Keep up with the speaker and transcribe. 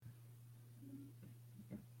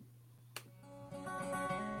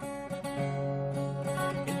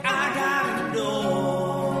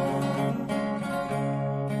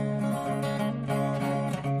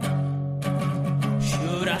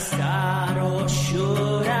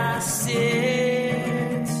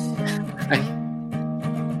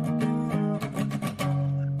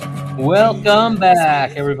Welcome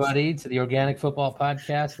back, everybody, to the Organic Football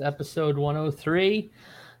Podcast, episode 103.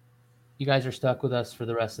 You guys are stuck with us for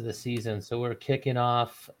the rest of the season, so we're kicking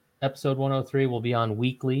off episode 103. We'll be on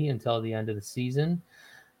weekly until the end of the season.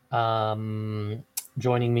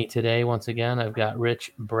 Joining me today, once again, I've got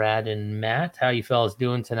Rich, Brad, and Matt. How you fellas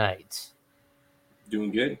doing tonight? Doing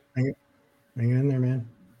good. Hanging in there, man.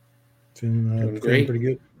 Feeling pretty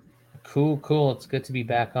good. Cool. It's good to be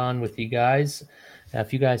back on with you guys.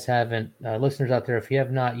 If you guys haven't, listeners out there, if you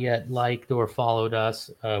have not yet liked or followed us,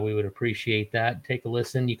 we would appreciate that. Take a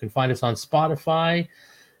listen. You can find us on Spotify,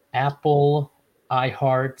 Apple,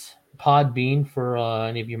 iHeart, Podbean for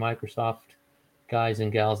any of you Microsoft guys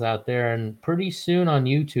and gals out there, and pretty soon on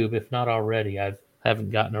YouTube, if not already. I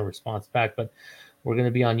haven't gotten a response back, but we're going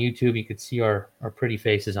to be on YouTube. You could see our pretty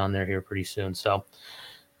faces on there here pretty soon. So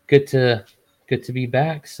good to be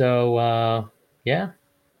back. So yeah.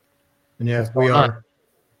 And yeah, we are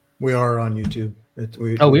on YouTube.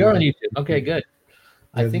 We are on YouTube. Okay, good.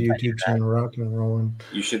 I think the YouTube channel rocking and rolling.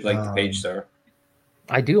 You should like the page, sir.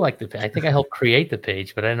 I do like the page. I think I helped create the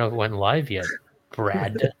page, but I don't know if it went live yet.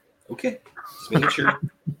 Brad. Okay, just making sure.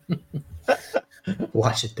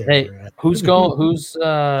 Watch it there. Hey, Brad. Who's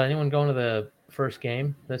anyone going to the first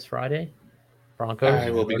game this Friday? Broncos.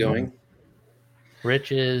 I will be going.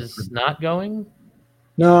 Rich is not going.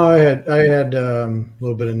 No, I had a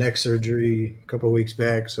little bit of neck surgery a couple of weeks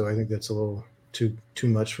back, so I think that's a little too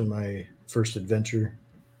much for my first adventure.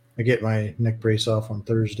 I get my neck brace off on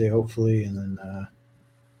Thursday, hopefully, and then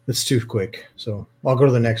it's too quick. So I'll go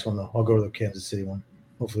to the next one though. I'll go to the Kansas City one.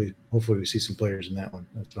 Hopefully we see some players in that one.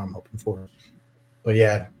 That's what I'm hoping for. But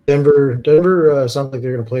yeah, Denver sounds like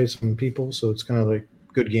they're going to play some people, so it's kind of like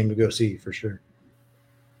a good game to go see for sure.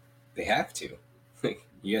 They have to.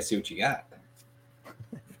 You gotta see what you got.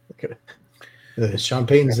 Sean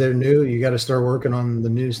Payton's there new. You got to start working on the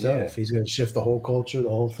new stuff. Yeah. He's going to shift the whole culture, the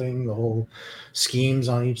whole thing, the whole schemes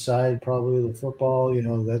on each side. Probably the football. You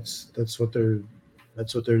know, that's what they're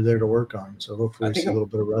there to work on. So hopefully, we see a little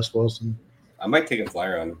bit of Russ Wilson. I might take a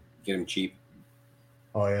flyer on him, get him cheap.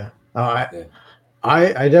 Oh yeah.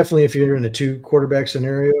 I definitely, if you're in a 2 quarterback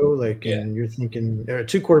scenario, and you're thinking a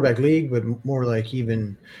 2 quarterback league, but more like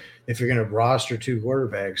even if you're going to roster 2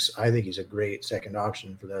 quarterbacks, I think he's a great second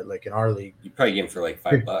option for that. Like in our league, you probably get him for like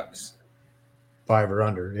 $5, 5 or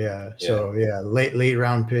under. Yeah. So late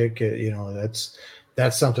round pick.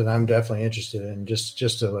 That's something I'm definitely interested in, just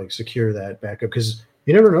to like secure that backup, because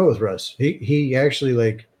you never know with Russ. He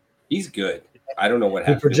actually he's good. I don't know what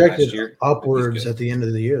he happened projected last year, upwards at the end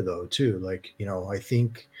of the year though too. I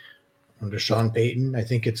think under Sean Payton, I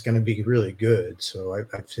think it's going to be really good. So I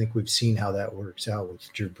think we've seen how that works out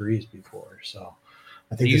with Drew Brees before. So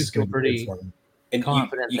I think this is going to be good for him. And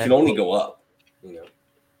you can only go up. You know.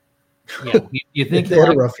 Yeah, you think they had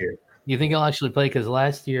a rough year. You think he'll actually play? Because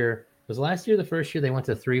last year the first year they went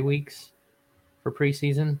to 3 weeks for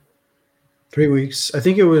preseason. 3 weeks. I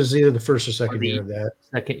think it was either the first or second year of that.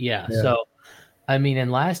 Yeah. So, I mean,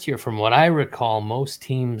 and last year, from what I recall, most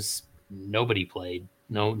teams, nobody played.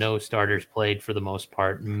 No starters played for the most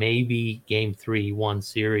part. Maybe game 3, 1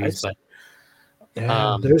 series,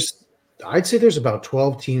 I'd say there's about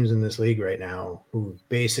 12 teams in this league right now who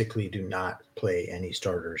basically do not play any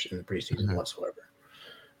starters in the preseason whatsoever.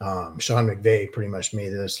 Sean McVay pretty much made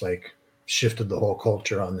this shifted the whole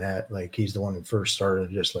culture on that. Like he's the one who first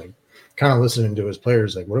started just kind of listening to his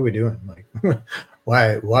players. Like, what are we doing? Like,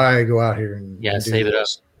 why go out here and save it up?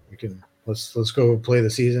 We can let's go play the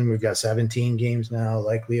season. We've got 17 games now.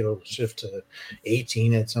 Likely it'll shift to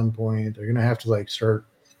 18 at some point. They're gonna have to start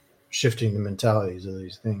shifting the mentalities of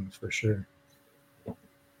these things for sure.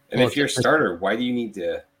 And if you're a starter, why do you need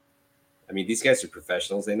to? I mean, these guys are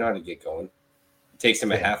professionals. They know how to get going. It takes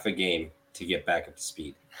them a half a game to get back up to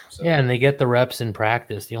speed. So. Yeah, and they get the reps in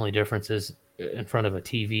practice. The only difference is in front of a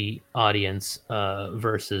TV audience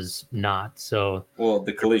versus not. So, well,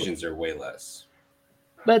 the collisions are way less.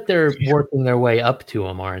 But they're working their way up to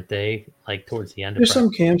them, aren't they? Like towards the end. There's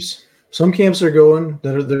some camps. Some camps are going.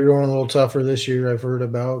 They're going a little tougher this year. I've heard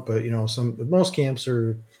about, but most camps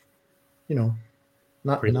are, not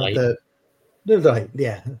light. that. They're light.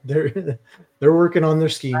 Yeah, they're working on their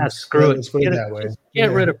schemes. Screw it. Let's put it that way.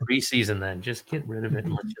 Get rid of preseason then. Just get rid of it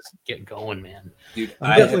and let's just get going, man. Dude,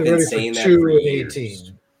 I'm definitely ready saying for that 2 for and years.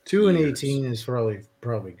 18. 2 and 18 is probably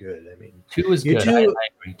good. I mean, 2 is good. I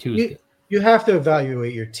agree. 2 is good. You have to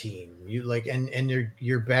evaluate your team. You and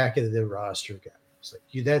you're back at the roster guys.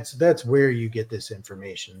 That's where you get this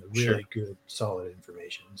information, the really good, solid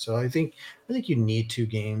information. So I think you need 2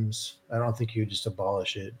 games. I don't think you just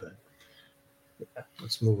abolish it, but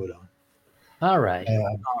let's move it on. All right.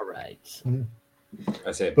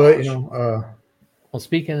 I say, but well,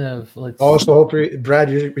 speaking of, abolish the whole Brad,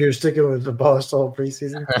 you're sticking with abolish the whole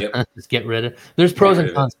preseason. Yep. Just get rid of. There's pros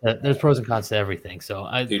and cons. There's pros and cons to everything. So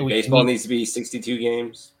baseball needs to be 62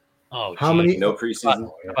 games. Oh, how many? No preseason.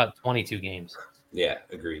 About 22 games. Yeah,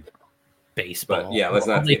 agreed. Baseball. But yeah, let's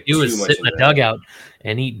not all they get do too is much sit in the dugout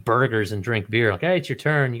and eat burgers and drink beer. Like, hey, it's your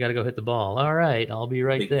turn. You got to go hit the ball. All right, I'll be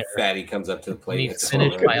right there. Fatty comes up to the plate. Let me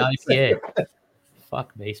finish my IPA.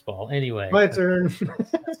 Fuck baseball. Anyway, my turn.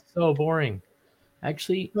 So boring.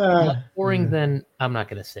 Actually, more boring than I'm not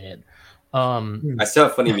going to say it. I saw a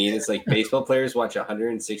funny meme. It's like baseball players watch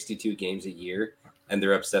 162 games a year, and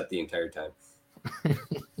they're upset the entire time.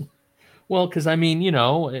 Well, because I mean,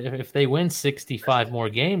 if they win 65 more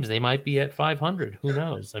games, they might be at 500. Who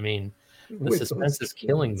knows? I mean, the suspense is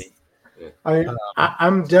killing me.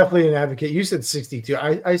 I'm definitely an advocate. You said 62.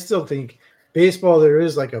 I still think baseball, there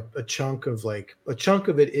is like a chunk of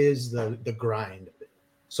it is the grind of it.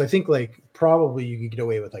 So I think like probably you could get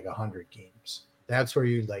away with like 100 games. That's where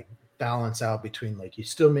you like balance out between like you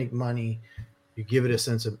still make money, you give it a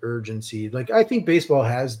sense of urgency. Like I think baseball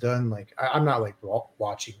has done like I'm not like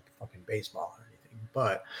watching fucking baseball or anything,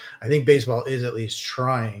 but I think baseball is at least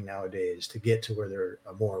trying nowadays to get to where they're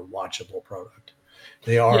a more watchable product.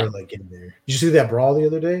 They are like in there. Did you see that brawl the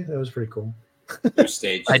other day? That was pretty cool.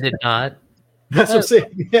 Stage. I did not. That's what I'm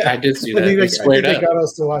saying. Yeah, I did see that. I think they got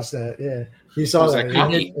us to watch that. Yeah, you saw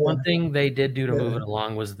that. One thing they did do to move it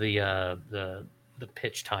along was the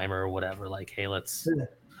pitch timer or whatever. Like, hey, let's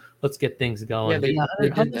get things going. Yeah, they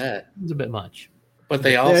did that. It was a bit much. But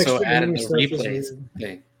they also added the replays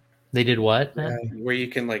thing. They did what? Yeah. Where you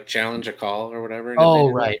can like challenge a call or whatever. Oh,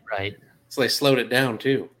 right. So they slowed it down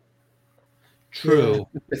too. True.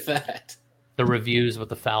 With that. The reviews with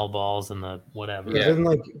the foul balls and the whatever. Yeah. And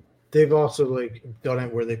like they've also like done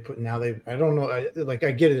it where they put I don't know. I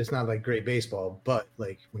get it. It's not like great baseball, but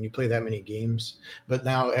like when you play that many games, but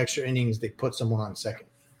now extra innings, they put someone on second.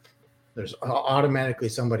 There's automatically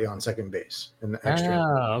somebody on second base in the extra.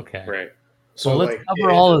 Oh, okay. Right. So let's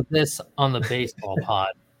cover all of this on the baseball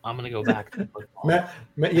pod. I'm going to go back to football.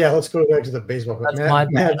 Let's go back to the baseball.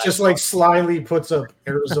 Matt just like slyly puts up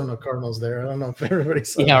Arizona Cardinals there. I don't know if everybody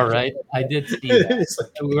saw that. Right. I did see that.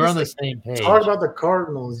 We were on the same page. Talk about the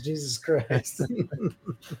Cardinals. Jesus Christ.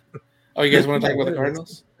 Oh, you guys want to talk about the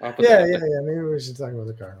Cardinals? Yeah. Maybe we should talk about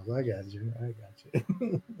the Cardinals. I got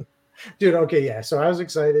you. Dude, okay, yeah. So I was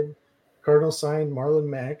excited. Cardinals signed Marlon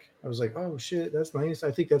Mack. I was like, oh, shit, that's nice. I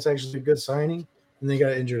think that's actually a good signing. And they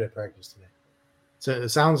got injured at practice today. So it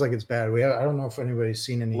sounds like it's bad. I don't know if anybody's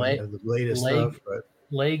seen any of the latest stuff, but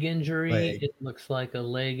leg injury. It looks like a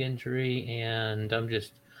leg injury, and I'll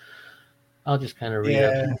just kind of read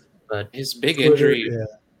up. But his big injury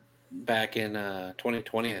back in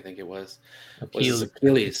 2020, I think it was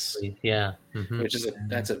Achilles. Yeah, which is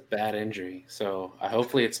that's a bad injury. So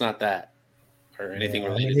hopefully it's not that. Or anything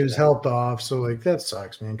related. I mean, he was helped off, so like that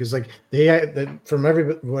sucks, man. Because like from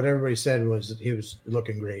what everybody said was he was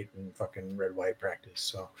looking great in fucking red white practice.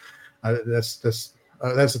 So that's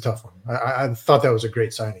a tough one. I thought that was a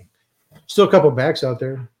great signing. Still a couple backs out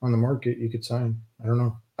there on the market you could sign. I don't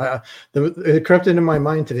know. It crept into my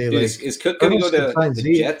mind today. Dude, like, is Cook going to go to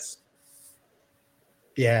the Jets?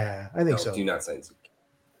 Yeah, I think so. Do not sign Zeke.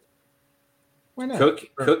 Why not?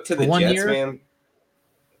 Cook to the Jets, year? man.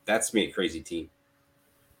 That's me a crazy team.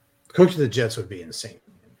 Cook to the Jets would be insane.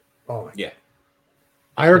 Oh my God.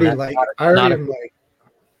 I already am like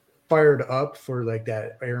fired up for like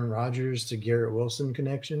that Aaron Rodgers to Garrett Wilson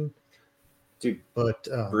connection. Dude, but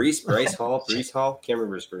Breece Hall, can't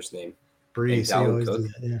remember his first name. Breece,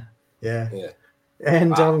 yeah. Wow,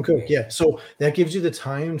 And Dalvin Cook, yeah. So that gives you the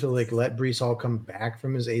time to like let Breece Hall come back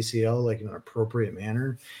from his ACL like in an appropriate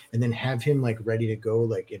manner, and then have him like ready to go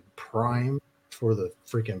like in prime for the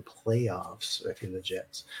freaking playoffs if you're the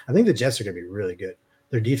Jets. I think the Jets are going to be really good.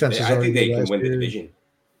 Their defense is already I think they can win the division.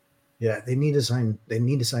 Yeah, they need to sign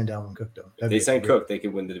Dalvin Cook though. If they sign Cook, they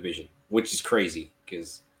could win the division, which is crazy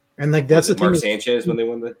because and like that's the Mark Sanchez when they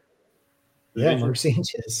won the division? Mark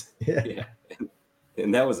Sanchez. Yeah.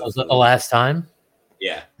 And that was that the last time?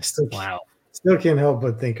 Yeah. Still can't help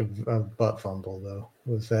but think of butt fumble though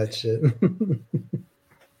with that shit.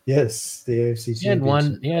 Yes, the AFC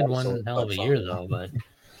Championship. He had one hell of a year though, but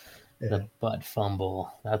the butt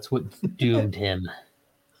fumble, that's what doomed him.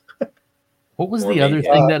 What was the other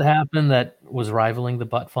thing that happened that was rivaling the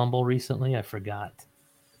butt fumble recently? I forgot.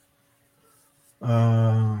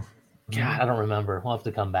 God, I don't remember. We'll have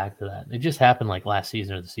to come back to that. It just happened like last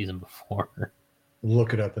season or the season before.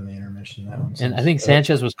 Look it up in the intermission. That one. And I think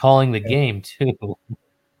Sanchez was calling the game too.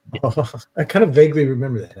 I kind of vaguely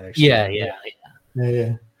remember that actually.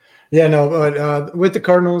 Yeah. Yeah, no, but with the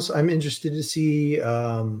Cardinals, I'm interested to see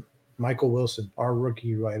Michael Wilson, our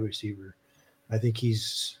rookie wide receiver. I think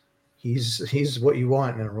he's what you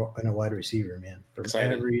want in a wide receiver, man. From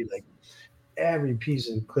every piece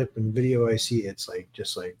of clip and video I see, it's like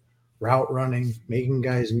just like route running, making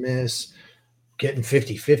guys miss, getting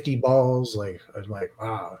 50-50 balls. Like I was like,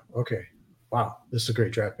 wow, okay. Wow, this is a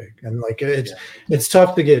great draft pick. And like it's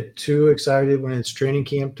tough to get too excited when it's training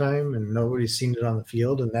camp time and nobody's seen it on the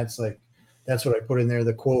field. And that's what I put in there.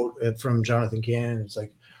 The quote from Jonathan Cannon. It's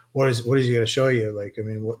like, what is he going to show you? Like, I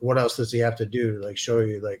mean, what else does he have to do to like show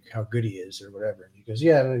you like how good he is or whatever? And he goes,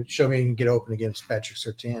 yeah, show me he can get open against Patrick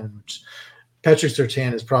Surtain, which Patrick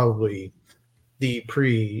Surtain is probably the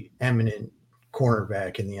preeminent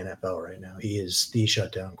cornerback in the NFL right now. He is the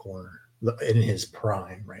shutdown corner in his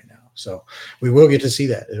prime right now. So we will get to see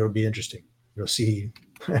that. It'll be interesting. You'll see.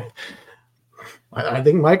 I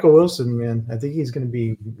think Michael Wilson, man, I think he's going to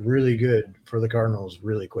be really good for the Cardinals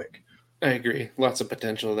really quick. I agree. Lots of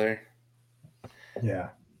potential there. Yeah.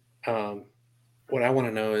 What I want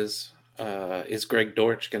to know is Greg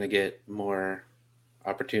Dortch going to get more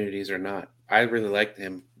opportunities or not? I really liked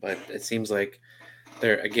him, but it seems like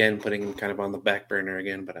they're again putting him kind of on the back burner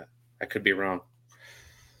again, but I could be wrong.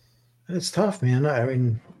 It's tough, man. I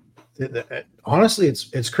mean, honestly,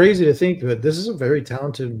 it's crazy to think that this is a very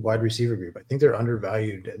talented wide receiver group. I think they're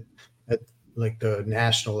undervalued at like the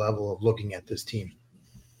national level of looking at this team.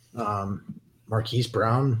 Marquise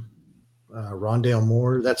Brown, Rondale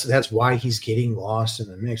Moore. That's why he's getting lost in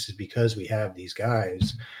the mix, is because we have these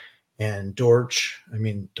guys. And Dortch, I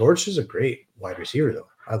mean, Dortch is a great wide receiver, though.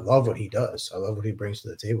 I love what he does. I love what he brings to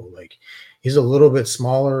the table. Like, he's a little bit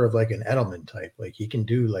smaller of like an Edelman type. Like he can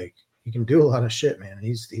do a lot of shit, man. And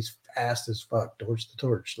he's fast as fuck. Dortch the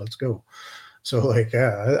torch. Let's go. So like,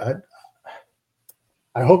 I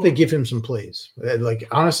hope they give him some plays. Like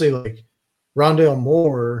honestly, like Rondale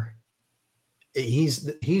Moore, he's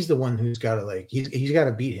the one who's got to like he's got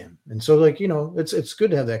to beat him. And so like, you know, it's good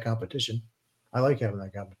to have that competition. I like having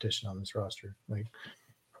that competition on this roster. Like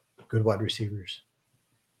good wide receivers.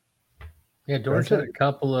 Yeah, Dortch had a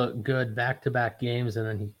couple of good back-to-back games, and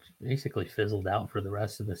then he basically fizzled out for the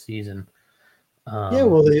rest of the season. Yeah,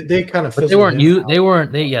 well, they kind of they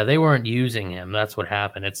weren't using him. That's what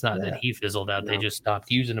happened. It's not that he fizzled out; they just stopped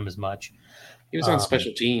using him as much. He was on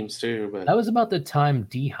special teams too, but that was about the time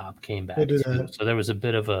D-Hop came back too. So there was a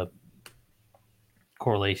bit of a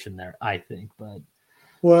correlation there, I think. But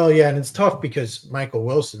well, yeah, and it's tough because Michael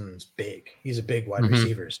Wilson's big. He's a big wide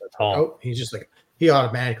receiver. So he's just like he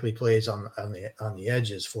automatically plays on the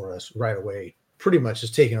edges for us right away. Pretty much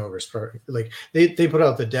just taking over. Like they put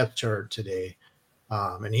out the depth chart today,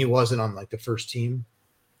 and he wasn't on like the first team.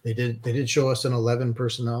 They did show us an 11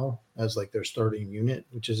 personnel as like their starting unit,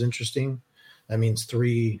 which is interesting. That means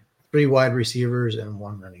three wide receivers and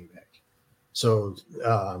one running back. So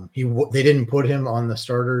they didn't put him on the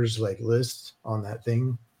starters like list on that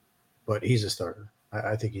thing, but he's a starter.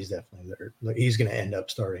 I think he's definitely there. Like, he's going to end up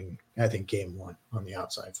starting, I think, game one on the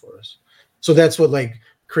outside for us. So that's what like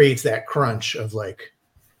creates that crunch of like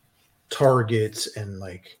targets and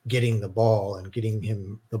like getting the ball and getting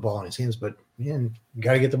him the ball in his hands. But man, you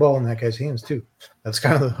got to get the ball in that guy's hands too. That's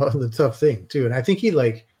kind of the tough thing too. And I think he's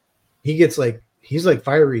like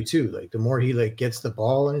fiery too. Like the more he like gets the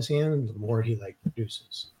ball in his hand, the more he like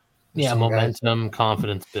produces. Yeah, momentum,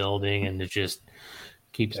 confidence building, and it just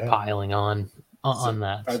keeps piling on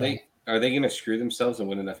that. Are they going to screw themselves and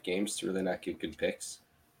win enough games to really not get good picks?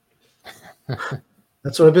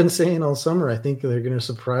 That's what I've been saying all summer. I think they're going to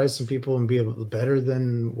surprise some people and be better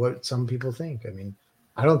than what some people think. I mean,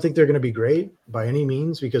 I don't think they're going to be great by any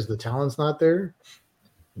means because the talent's not there.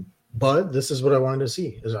 But this is what I wanted to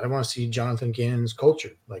see. Is I want to see Jonathan Cannon's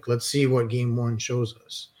culture. Like, let's see what game one shows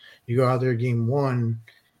us. You go out there game one,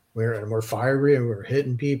 we're fiery and we're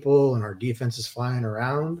hitting people and our defense is flying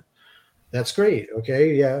around. That's great.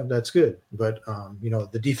 Okay, yeah, that's good. But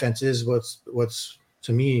the defense is what's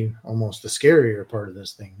to me almost the scarier part of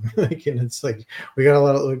this thing. Like, and it's like we got a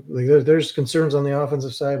lot of like there's concerns on the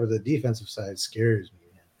offensive side, but the defensive side scares me,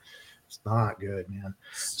 man. It's not good, man.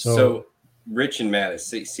 So Rich and Matt, as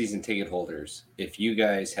season ticket holders, if you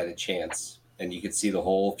guys had a chance and you could see the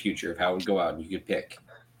whole future of how it would go out and you could pick,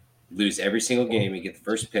 lose every single game and get the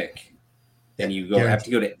first pick, and you have to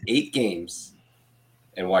go to 8 games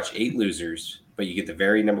and watch 8 losers, but you get the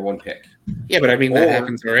very number 1 pick. Yeah, but I mean, that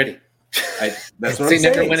happens already. That's what I'm saying. They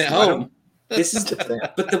never win at home. This is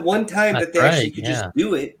but the one time that they actually could just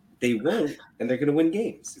do it, they won't, and they're going to win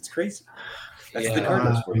games. It's crazy. That's the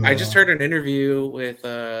Cardinals for you. I just heard an interview with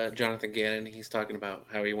Jonathan Gannon. He's talking about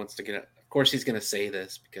how he wants to get course he's going to say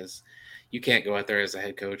this because you can't go out there as a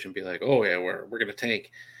head coach and be like, oh yeah, we're going to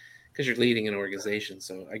tank, because you're leading an organization.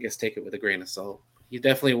 So I guess take it with a grain of salt. He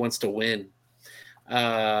definitely wants to win.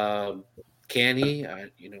 Can he?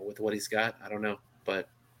 With what he's got, I don't know, but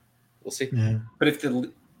we'll see. Yeah. But if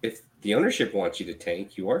the ownership wants you to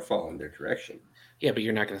tank, you are following their direction. Yeah, but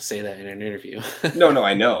you're not going to say that in an interview. No,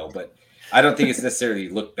 I know, but I don't think it's necessarily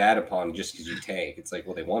looked bad upon just because you tank. It's like,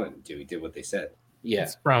 well, they wanted him to. He did what they said. Yeah,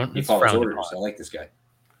 He follows orders. I like this guy.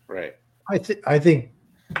 Right. I think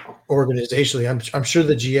organizationally, I'm sure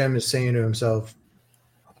the GM is saying to himself,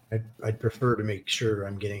 I'd prefer to make sure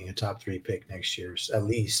I'm getting a top 3 pick next year, at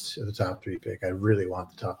least the top 3 pick. I really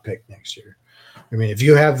want the top pick next year. I mean, if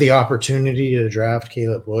you have the opportunity to draft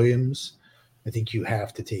Caleb Williams, I think you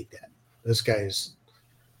have to take that. This guy's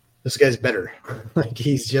better. Like,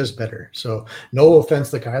 he's just better. So no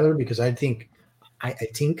offense to Kyler, because I think a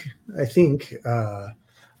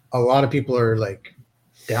lot of people are like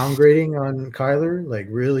downgrading on Kyler, like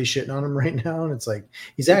really shitting on him right now. And it's like,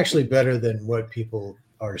 he's actually better than what people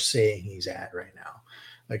are saying he's at right now.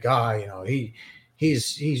 Like,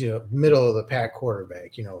 he's middle of the pack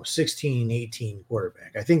quarterback, 16, 18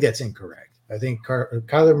 quarterback. I think that's incorrect. I think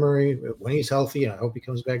Kyler Murray, when he's healthy, and I hope he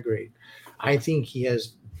comes back great, I think he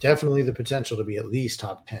has definitely the potential to be at least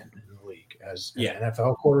top 10 in the league as an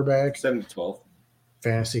NFL quarterback. 7 to 12.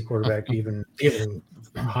 Fantasy quarterback, even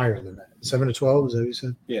higher than that. 7 to 12, is that what you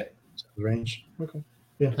said? Yeah. The range. Okay.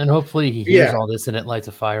 Yeah. And hopefully he hears all this and it lights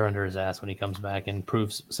a fire under his ass when he comes back and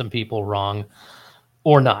proves some people wrong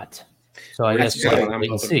or not. So I guess what I'm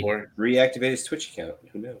hoping for. Reactivate his Twitch account.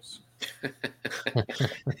 Who knows?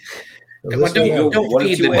 Don't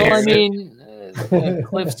feed the well, I mean,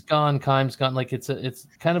 Cliff's gone, Kime's gone. Like, it's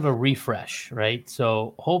kind of a refresh, right?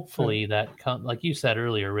 So hopefully that, like you said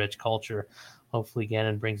earlier, Rich, culture. Hopefully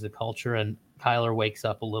Gannon brings the culture and Kyler wakes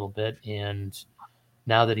up a little bit. And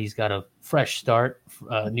now that he's got a fresh start,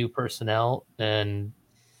 new personnel, and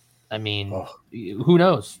I mean, who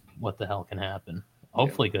knows what the hell can happen?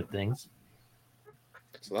 Hopefully good things.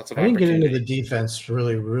 So lots of I didn't get into the defense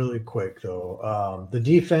really, really quick, though. The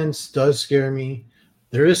defense does scare me.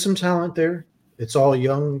 There is some talent there. It's all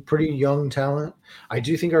young, pretty young talent. I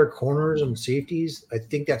do think our corners and safeties, I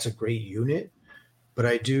think that's a great unit. But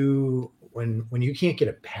I do, when you can't get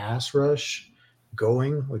a pass rush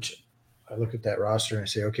going, which I look at that roster and I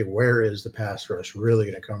say, okay, where is the pass rush really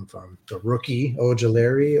going to come from? The rookie,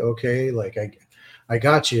 Ojulari, okay, like I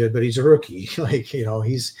got you, but he's a rookie. Like,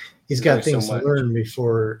 he's got things to learn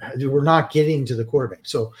before. We're not getting to the quarterback.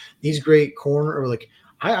 So these great corner, or like,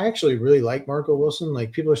 I actually really like Marco Wilson.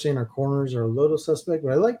 Like, people are saying our corners are a little suspect,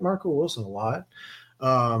 but I like Marco Wilson a lot.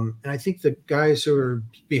 And I think the guys who are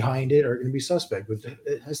behind it are going to be suspect. But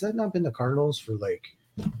has that not been the Cardinals for the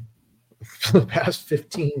past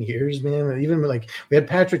 15 years, man? Even like we had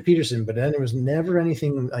Patrick Peterson, but then there was never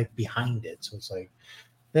anything like behind it. So it's like,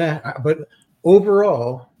 yeah. But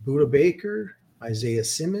overall, Budda Baker, Isaiah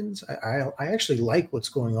Simmons, I actually like what's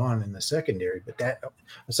going on in the secondary, but the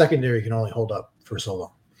secondary can only hold up for so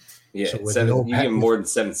long. Yeah, so you get more than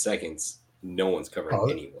 7 seconds, no one's covering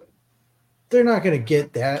anyone. They're not going to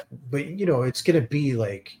get that, but it's going to be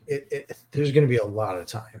like there's going to be a lot of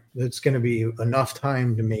time. It's going to be enough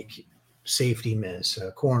time to make safety miss,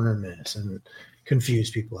 a corner miss, and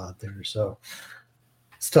confuse people out there. So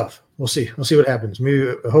it's tough. We'll see what happens.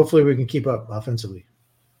 Hopefully we can keep up offensively.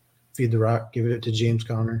 Feed the rock, give it to James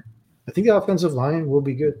Conner. I think the offensive line will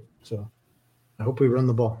be good. So I hope we run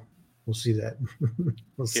the ball. We'll see that.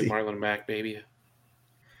 We'll see. Get Marlon back, baby.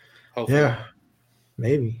 Hopefully. Yeah,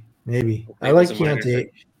 maybe. I like Keontae.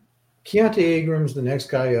 Keontae Ingram's the next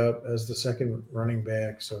guy up as the second running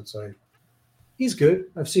back. So it's like, he's good.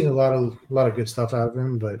 I've seen a lot of good stuff out of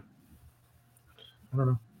him, but I don't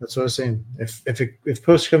know. That's what I was saying. If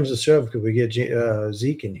push comes to shove, could we get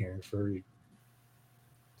Zeke in here for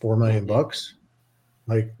 $4 million?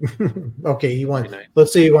 Like, okay,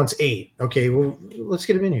 let's say he wants 8. Okay, well, let's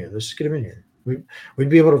get him in here. Let's just get him in here. We'd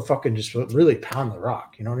be able to fucking just really pound the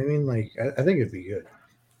rock. You know what I mean? Like, I think it'd be good.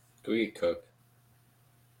 Go get Cook.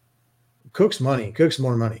 Cook's money. Cook's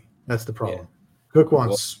more money. That's the problem. Yeah. Cook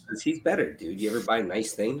wants. Well, he's better, dude. You ever buy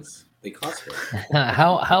nice things? They cost more.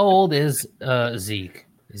 How old is Zeke?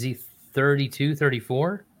 Is he 32,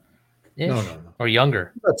 34? No. Or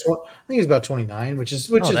younger? I think he's about 29, which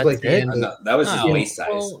is like the end. That was his waist size.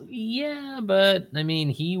 Well, yeah, but I mean,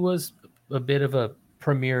 he was a bit of a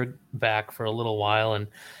premier back for a little while, and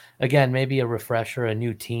again, maybe a refresher, a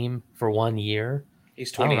new team for 1 year.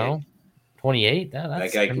 He's 28. I don't know. 28?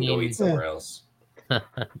 That guy can go eat somewhere else.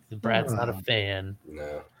 Brad's not a fan.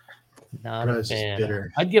 No. Not a fan.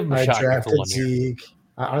 Bitter. I'd give him a shot for 1 year. Zeke.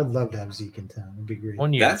 I'd love to have Zeke in town. It'd be great.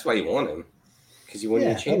 1 year. That's why you want him, because you won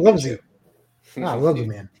your Yeah, I love championship. I love the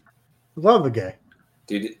man. Love the guy.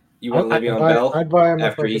 Dude, you want I'd Le'Veon buy, Bell I'd buy him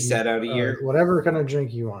after a he fucking, sat out a year? whatever kind of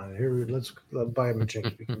drink you want. Here, let's buy him a drink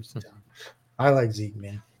if he comes to town. I like Zeke,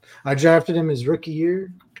 man. I drafted him his rookie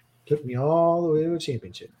year. Took me all the way to a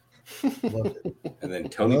championship. Loved it. And then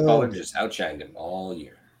Tony Pollard just outshined him all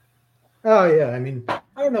year. Oh yeah, I mean, I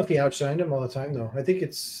don't know if he outshined him all the time though. I think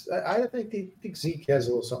I think Zeke has a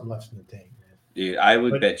little something left in the tank, man. Dude, I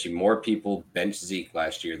would bet you more people benched Zeke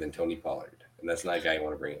last year than Tony Pollard, and that's not a guy you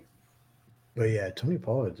want to bring in. But yeah, Tony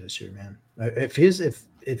Pollard this year, man. If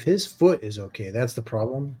his foot is okay, that's the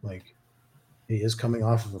problem. Like he is coming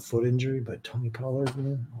off of a foot injury, but Tony Pollard,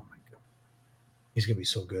 man, oh my god, he's gonna be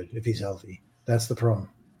so good if he's healthy. That's the problem.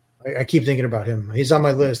 I keep thinking about him. He's on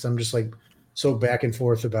my list. I'm just like so back and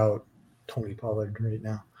forth about Tony Pollard right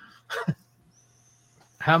now.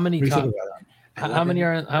 How many What do you top? think about that? How many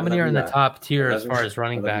are in the top tier as far as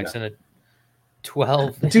running backs in a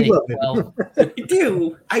 12? I do love him. I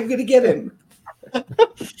do. I'm gonna get him.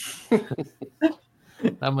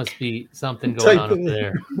 That must be something going on up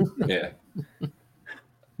there. Yeah.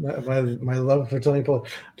 My love for Tony Pollard.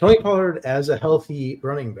 Tony Pollard as a healthy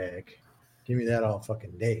running back. Give me that all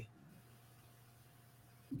fucking day.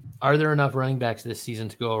 Are there enough running backs this season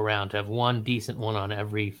to go around to have one decent one on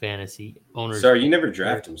every fantasy owner? Sorry, you never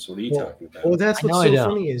draft him. So what are you talking about? Well, that's what's so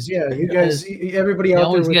funny is, yeah, you guys, everybody They out there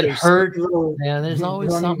always with get their hurt. little Man, there's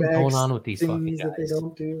always running something going backs, on with these fucking things that they guys.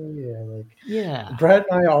 don't do. Yeah, like Yeah, Brad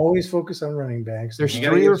and I always focus on running backs. there's You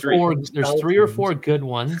gotta three get or three. four. There's 3 or teams. 4 good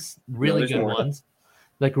ones, really there's good more. ones,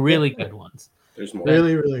 like really good ones. There's more.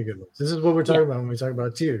 Really, really good ones. This is what we're talking about when we talk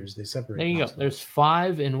about tiers. They separate. There you go. themselves. There's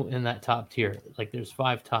 5 in that top tier. Like there's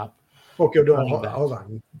 5 top. Okay, no, running backs. hold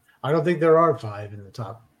on. I don't think there are 5 in the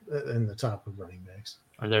top of running backs.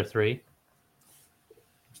 Are there 3?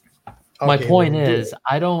 My Okay, point well, is,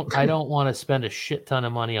 I don't want to spend a shit ton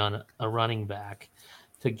of money on a running back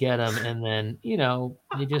to get them, and then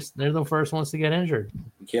they're the first ones to get injured.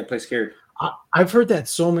 You can't play scared. I've heard that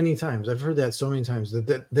so many times. That's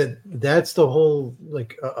the whole,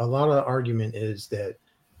 like a lot of argument is that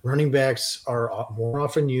running backs are more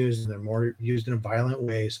often used and they're more used in a violent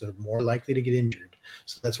way, so they're more likely to get injured.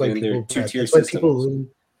 So that's why And they're people two-tier that's why systems. people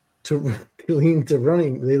lean to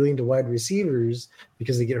running. They lean to wide receivers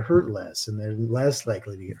because they get hurt less and they're less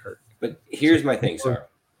likely to get hurt. But here's my thing, Sarah.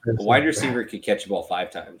 A wide receiver could catch a ball 5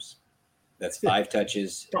 times. That's 5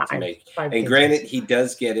 touches to make. And granted, he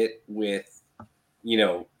does get it with,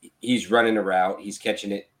 he's running a route, he's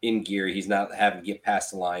catching it in gear, he's not having to get past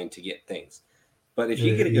the line to get things. But if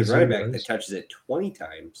you get a good running back that touches it 20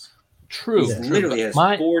 times, True. he literally has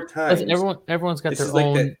 4 times. Everyone's got This their is like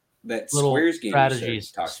own that little Squares game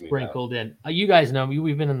strategies talks to me sprinkled in. You guys know me.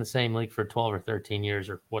 We've been in the same league for 12 or 13 years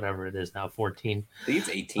or whatever it is now, 14. I think it's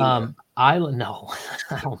 18. I don't know.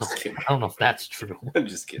 I don't know if that's true. I'm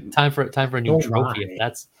just kidding. Time for a new trophy if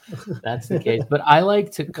that's the case. But I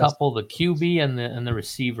like to couple the QB and the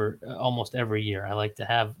receiver almost every year. I like to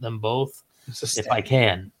have them both if I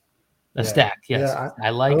can. A stack, yes. Yeah,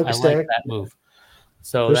 I like that move.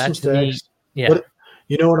 So There's that's some me. stacks. Yeah. But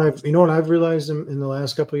you know what I've realized in the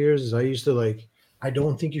last couple of years is I used to I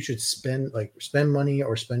don't think you should spend money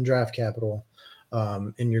or spend draft capital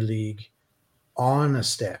in your league on a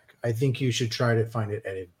stack. I think you should try to find it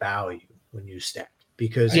at a value when you stack.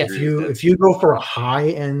 Because if you go for a high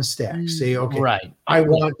end stack, say right, I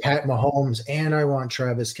want Pat Mahomes and I want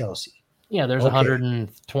Travis Kelce. Yeah, there's $120,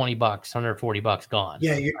 $140 gone.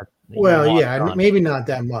 Yeah, maybe not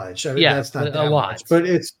that much. I mean, that's not that much, but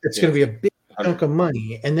it's going to be a big chunk of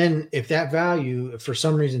money. And then if that value for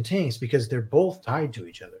some reason tanks because they're both tied to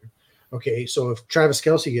each other. Okay, so if Travis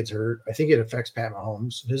Kelce gets hurt, I think it affects Pat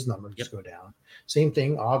Mahomes. His numbers go down. Same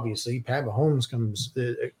thing, obviously. Pat Mahomes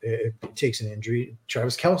takes an injury.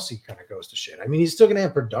 Travis Kelce kind of goes to shit. I mean, he's still going to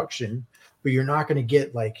have production, but you're not going to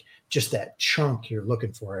get just that chunk you're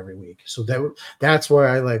looking for every week. So that's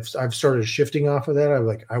why I've started shifting off of that.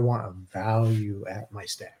 I want a value at my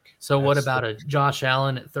stack. So what about a Josh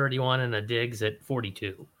Allen at 31 and a Diggs at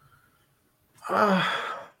 42? I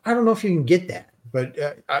don't know if you can get that. But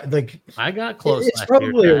I got close. It's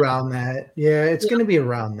probably around that. Yeah, it's going to be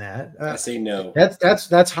around that. I say no.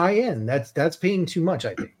 That's high end. That's paying too much.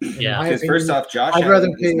 I think. Yeah. Because first off, Josh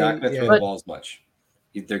Allen is not going to throw the ball as much.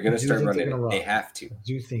 They're going to start running it. They have to. I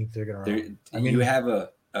do think they're going to run. You have a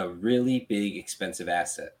really big, expensive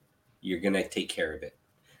asset. You're going to take care of it.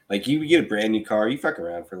 Like you get a brand new car, you fuck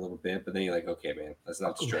around for a little bit, but then you're like, okay, man, let's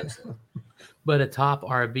not stress it. But a top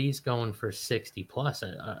RB's going for 60 plus,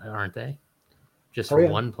 aren't they? Just for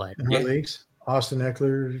one player. Leagues. Austin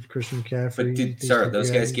Eckler, Christian McCaffrey. But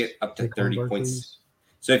those guys get up to 30 points.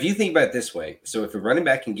 So if you think about it this way, so if a running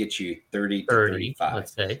back can get you 30 to 35,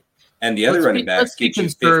 let's say, and the other running backs get you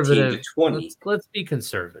 15 to 20. Let's be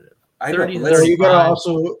conservative. I know, 30 but let's, you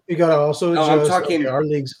gotta also no, adjust. I'm talking our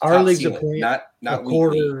leagues ceiling, a point, not a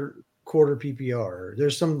weekly. quarter PPR.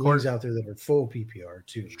 There's some leagues out there that are full PPR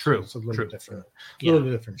too. True. So it's a little different. Yeah. Little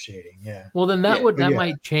bit different shading. Yeah. Well, then that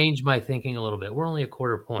might change my thinking a little bit. We're only a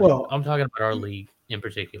quarter point. Well, I'm talking about our league in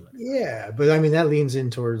particular. Yeah, but I mean that leans in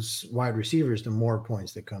towards wide receivers. The more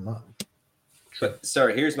points that come up. But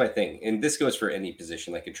sorry, here's my thing, and this goes for any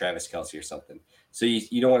position, like a Travis Kelce or something. So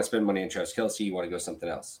you don't want to spend money on Travis Kelce, you want to go something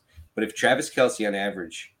else. But if Travis Kelce on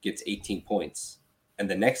average gets 18 points, and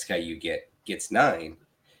the next guy you gets 9,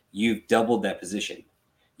 you've doubled that position.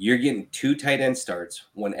 You're getting 2 tight end starts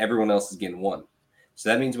when everyone else is getting 1. So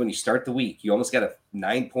that means when you start the week, you almost got a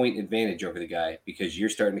 9-point advantage over the guy because you're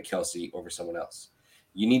starting to Kelce over someone else.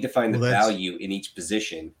 You need to find the value in each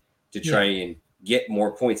position to try and get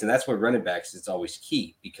more points. And that's where running backs is always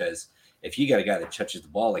key, because if you got a guy that touches the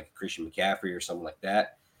ball like Christian McCaffrey or someone like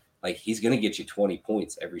that, like he's going to get you 20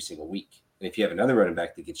 points every single week. And if you have another running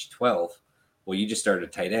back that gets you 12, well, you just started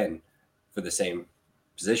a tight end for the same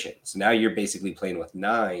position. So now you're basically playing with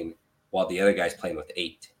 9 while the other guy's playing with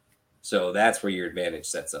 8. So that's where your advantage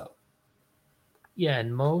sets up. Yeah,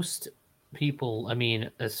 and most people, I mean,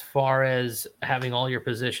 as far as having all your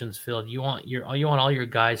positions filled, you want all your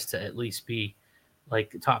guys to at least be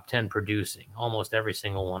like top 10 producing, almost every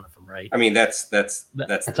single one of them, right? I mean, that's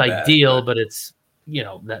ideal, but it's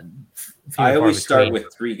that. I always start with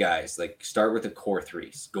 3 guys. Like start with the core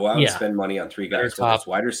 3s. Go out and spend money on 3 guys, whether it's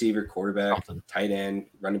wide receiver, quarterback, tight end,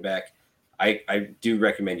 running back. I do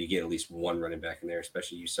recommend you get at least 1 running back in there,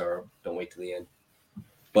 especially you, Sarah. Don't wait till the end.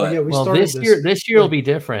 But this year will be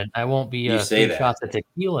different. I won't be 3 shots of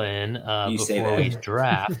tequila in before we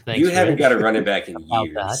draft. You haven't got a running back in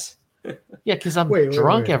years. Yeah, because I'm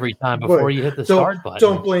drunk every time before you hit the start button.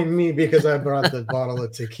 Don't blame me because I brought the bottle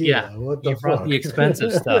of tequila. What the fuck? Brought the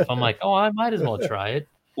expensive stuff. I'm like, I might as well try it.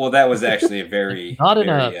 Well, that was actually a very not in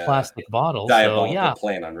a plastic bottle. Diabolical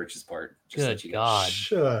plan on Rich's part. Good God!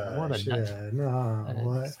 What a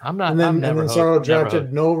no! I'm not. And then Sorrel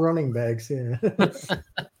drafted no running backs. Yeah.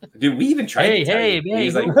 Dude, we even tried. Hey!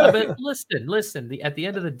 Like, listen. At the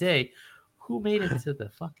end of the day, who made it to the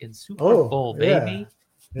fucking Super Bowl, baby?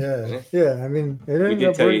 Yeah. I mean, it ended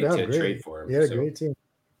up working out great. Trade for him. He had a great team.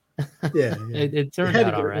 Yeah. It turned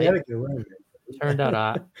out all right. Turned out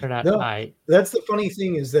all right. That's the funny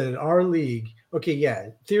thing is that in our league,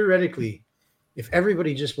 theoretically, if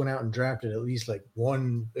everybody just went out and drafted at least like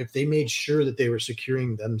 1, if they made sure that they were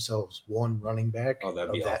securing themselves 1 running back of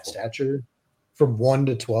that stature from 1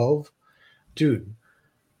 to 12, dude,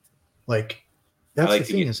 like that's the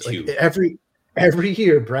thing is like every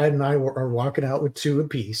year Brad and I are walking out with 2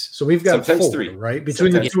 apiece. So we've got sometimes 4, 3, right?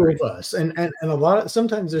 Between the 2 of us. And a lot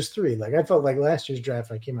sometimes there's 3. Like I felt like last year's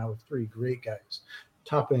draft I came out with 3 great guys.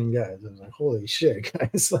 Top end guys. I was like, holy shit,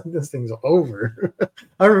 guys, like this thing's over.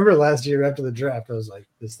 I remember last year after the draft, I was like,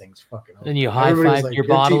 this thing's fucking over. Then you high-fived like, your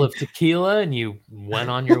bottle of tequila and you went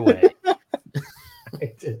on your way.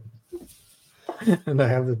 I did. And I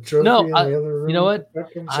have the trophy in the other room. You know what?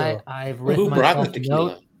 I've written myself a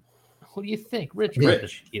note. What do you think? Rich.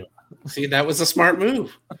 Tequila. See, that was a smart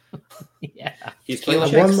move. Yeah. He's playing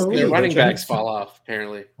chess. The running backs fall off,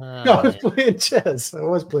 apparently. No, I was playing chess. I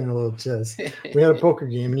was playing a little chess. We had a poker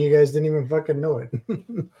game, and you guys didn't even fucking know it.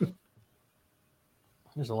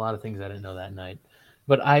 There's a lot of things I didn't know that night.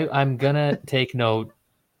 But I'm going to take note,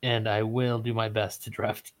 and I will do my best to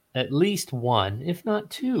draft at least 1, if not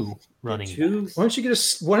 2 running backs. Why don't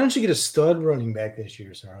you get a stud running back this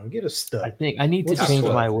year, Sarah? Get a stud. I think I need to change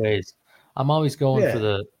my ways. I'm always going for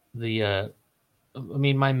the I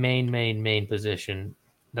mean, my main position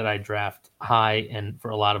that I draft high and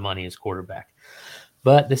for a lot of money is quarterback.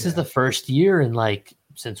 But this is the first year in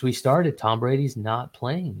since we started, Tom Brady's not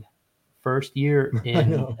playing. First year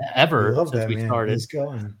in ever since we started.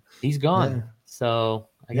 He's gone. Yeah. So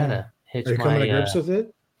I gotta hitch my. Are you coming to grips with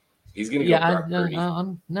it? He's gonna go.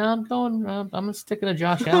 I'm sticking to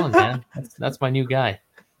Josh Allen, man. That's my new guy.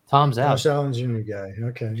 Tom's out. Josh Allen's your new guy.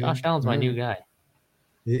 Okay. Josh Allen's my new guy.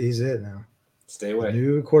 He's it now. Stay away. The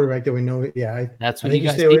new quarterback that we know. Yeah, that's what I think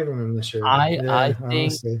you stay away from him this year. I think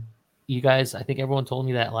honestly. You guys. I think everyone told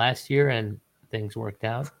me that last year, and things worked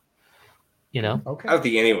out. You know. Okay. I don't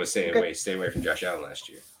think anyone was saying stay away from Josh Allen last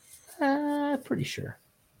year. Pretty sure.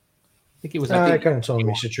 I think it was. I kind of told him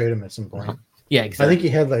we should trade him at some point. Yeah, exactly.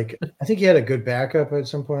 I think he had a good backup at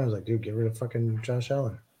some point. I was like, dude, get rid of fucking Josh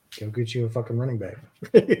Allen. Go get you a fucking running back.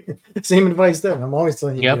 Same advice then. I'm always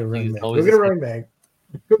telling you Yep, to get a running back. Go always get a the same. running back.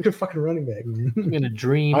 Go get a fucking running back, man. I'm gonna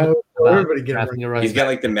dream I tell about everybody get a drafting running He's running got back.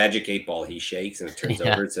 like the magic 8 ball. He shakes and it turns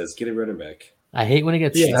Yeah. over. It says, "Get a running back." I hate when it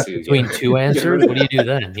gets Yeah. stuck between two answers. What do you do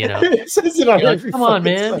then? You know, It says it on You're like, every come on,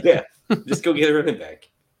 fucking man. site. Yeah, just go get a running back.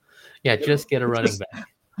 yeah, just get a running back.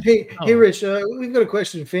 Hey, Oh. hey, Rich, we've got a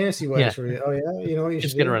question fantasy wise Yeah. for you. Oh yeah, you know what you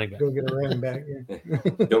Just should get a do? running back. Go get a running back.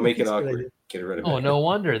 Yeah. Don't make it That's a good awkward. idea. Get a running Oh, back. no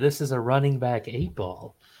wonder this is a running back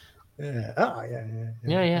 8-ball. Yeah. Oh yeah.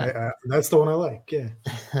 Yeah. That's the one I like. Yeah.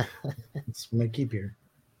 That's what I keep here.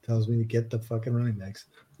 Tells me to get the fucking running backs.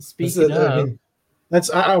 Speaking of, I mean, that's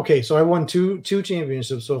okay. So I won two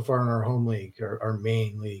championships so far in our home league, our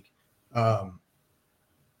main league.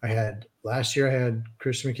 Last year I had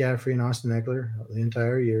Christian McCaffrey and Austin Eckler the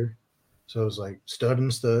entire year, so it was like stud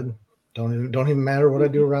and stud. Don't even matter what I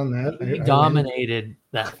do around that. he I win. dominated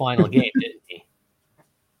that final game, didn't he?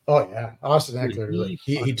 Oh yeah, Austin Dude, Eckler,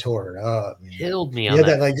 he like he tore it up. Man. Killed me He on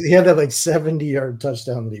had that. he had that like 70-yard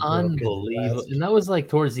touchdown that he broke. Unbelievable. And that was like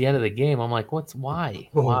towards the end of the game. I'm like, why? Why?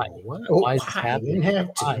 Why is this Why? You happening? didn't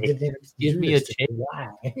have to. Why? You didn't have to Give do me a this. chance. Why?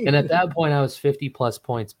 And at that point, I was 50 plus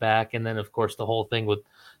points back. And then, of course, the whole thing with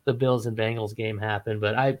the Bills and Bengals game happened.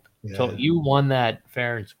 But so you won that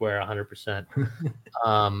fair and square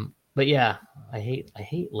 100%. But yeah, I hate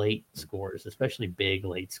late scores, especially big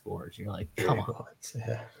late scores. You're like, come on.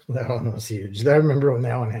 Yeah, that one was huge. I remember when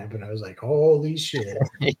that one happened. I was like, holy shit.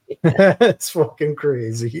 That's fucking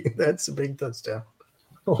crazy. That's a big touchdown.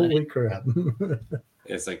 Holy crap.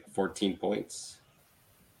 It's like 14 points.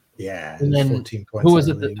 Yeah. And then 14 points. who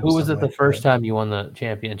was it the first time you won the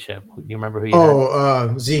championship? Do you remember who you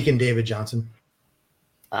had? Zeke and David Johnson.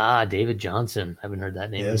 David Johnson. I haven't heard that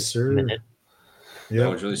name Yes, in a sir. minute. Yeah,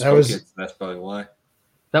 was really spoken. That's probably why.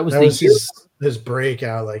 That was his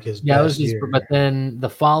breakout, like his yeah, best year. But then the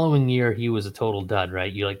following year he was a total dud, right?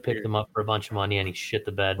 You like picked him up for a bunch of money and he shit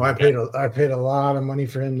the bed. Well, I paid a lot of money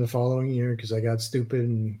for him the following year because I got stupid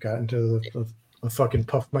and got into the fucking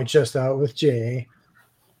puffed my chest out with Jay.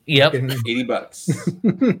 Yep.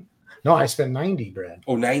 $80. No, I spent 90, Brad.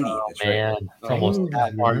 Oh, 90. Oh, that's man. right. It's almost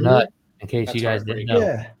our nut, in case That's you guys didn't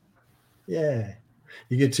know. Yeah.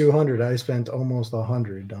 You get 200. I spent almost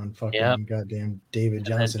 100 on fucking goddamn David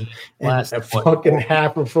Johnson and a fucking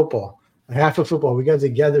half of football. We got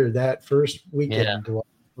together that first weekend to watch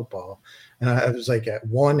football, and I was like at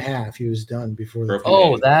one half. He was done before the.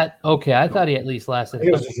 I thought he at least lasted. I think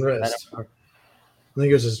it was his wrist. I think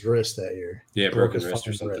it was his wrist that year. Yeah, broken wrist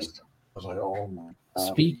or something. I was like, oh my God.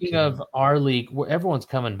 Speaking of our league, everyone's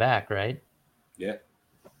coming back, right? Yeah.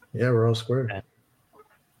 Yeah, we're all square. Okay.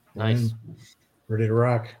 Nice. Ready to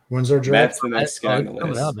rock. When's our draft? Matt's the next guy on the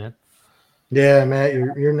list. Out, man. Yeah, Matt,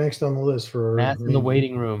 you're next on the list for Matt's in the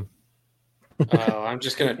waiting room. I'm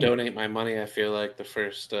just gonna donate my money. I feel like the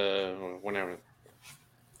first whenever.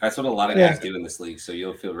 That's what a lot of guys do in this league, so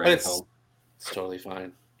you'll feel right at home. It's totally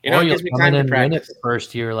fine. It gives me time to practice. The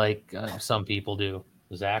first year, like some people do.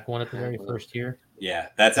 Zach won it the very first year. Yeah,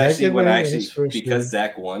 that's actually when because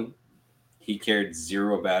Zach won, he cared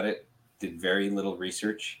zero about it. Did very little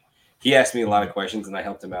research. He asked me a lot of questions, and I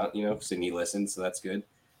helped him out. So he listened, so that's good.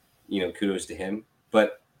 Kudos to him.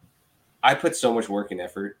 But I put so much work and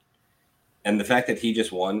effort, and the fact that he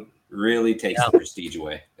just won really takes the prestige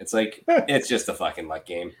away. It's like it's just a fucking luck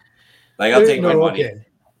game. Like I'll take my money. Okay.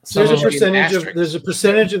 There's a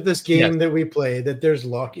percentage of this game that we play that there's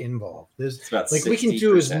luck involved. There's like 60%. We can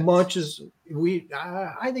do as much as we.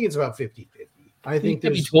 I think it's about 50-50. I think you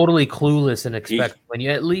be totally clueless and expect when you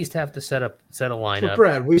at least have to set a lineup. But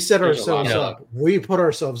Brad, we set ourselves up. We put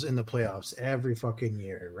ourselves in the playoffs every fucking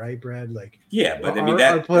year, right, Brad? Like but I mean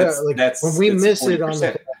that's when we miss 40%. It on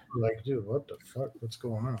the we're like, dude, what the fuck? What's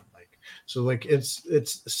going on? Like, so like it's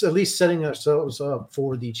at least setting ourselves up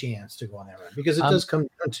for the chance to go on that run because it does come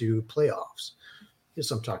down to playoffs. Yes,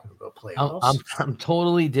 I'm talking about playoffs. I'm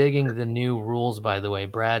totally digging the new rules, by the way,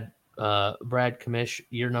 Brad Kamish,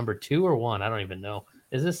 year number 2 or 1? I don't even know.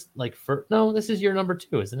 Is this like no? This is year number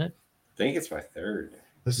 2, isn't it? I think it's my third.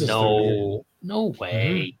 This is no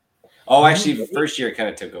way. Mm-hmm. Oh, actually, first year kind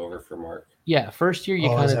of took over for Mark. Yeah, first year you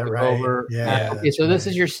kind of took over. Yeah. Okay, so this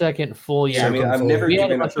is your second full year. Yeah, I mean, I've never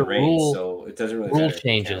given up the reins, so it doesn't really rule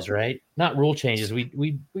changes, right? Not rule changes.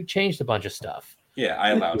 We changed a bunch of stuff. Yeah, I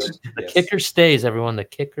allowed it. The kicker stays, everyone. The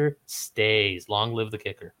kicker stays. Long live the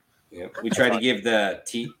kicker. Yeah, we tried to give the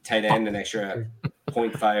tight end an extra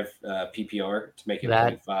 0.5 PPR to make it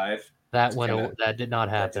 0.5. That did not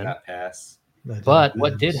happen. That did not pass. But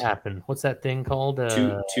what did happen? What's that thing called?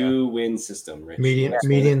 Two win system, Rich.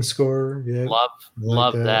 Median score. Yeah,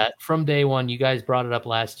 Love that. From day one, you guys brought it up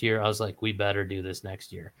last year. I was like, we better do this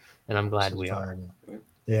next year, and I'm glad we are.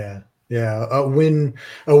 Yeah. A win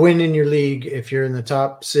in your league. If you're in the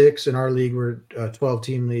top 6 in our league, we're a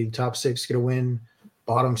 12-team league. Top 6 get a win.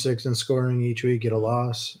 Bottom 6 in scoring each week get a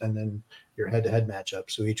loss, and then your head-to-head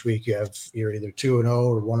matchup. So each week you're either 2-0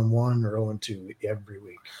 or 1-1 or 0-2 every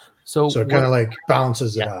week. So it kind of like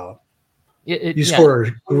balances it out. You score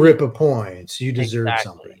a grip of points, you deserve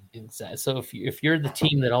something. Exactly. So if you're the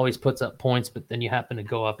team that always puts up points, but then you happen to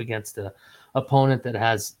go up against an opponent that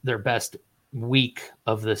has their best week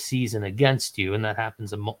of the season against you, and that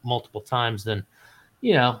happens multiple times, then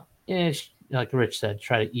like Rich said,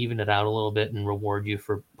 try to even it out a little bit and reward you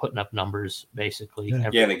for putting up numbers, basically.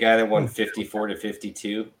 Yeah, the guy that won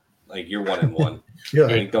 54-52, like you're 1-1.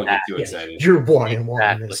 Don't get too excited. You're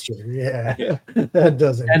 1-1 this year. Yeah. That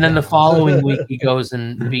doesn't. And then the following week he goes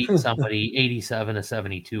and beats somebody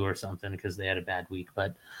 87-72 or something because they had a bad week.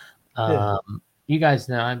 But you guys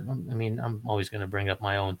know, I'm always going to bring up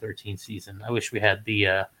my own 13 season. I wish we had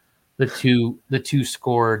the two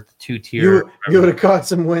scored 2-tier. You would have caught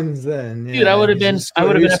some wins then. Dude, I would have been at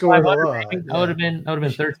 500. I would have been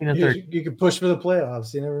 13 and 13. You could push for the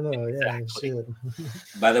playoffs. You never know. Exactly. Yeah.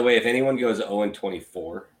 By the way, if anyone goes 0-24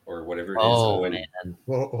 or whatever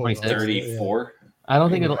it is, 34. I don't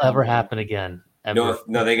think it'll ever happen again. Ever.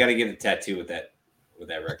 No, they got to get a tattoo with that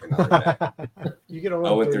record on their back. You get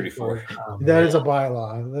 0-34. That is a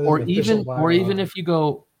bylaw. Or even if you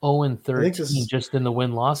go 0-13 just in the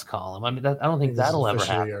win-loss column. I mean, I don't think that'll ever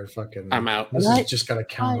happen. I'm out. This is just got to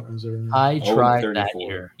count. I tried that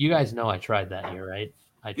year. You guys know I tried that year, right?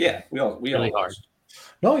 We all hard.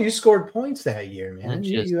 No, you scored points that year, man.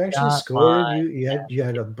 You actually scored. You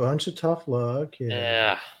had a bunch of tough luck.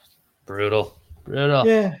 Yeah. Brutal.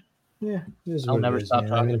 Yeah. I'll never stop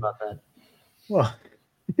talking about that. Well,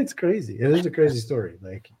 it's crazy. It is a crazy story.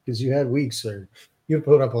 Like, because you had weeks where you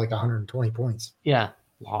put up like 120 points. Yeah.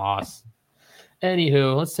 Loss.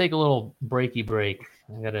 Anywho, let's take a little breaky break.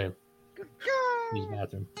 I gotta use the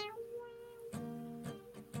bathroom.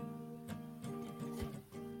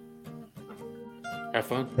 Have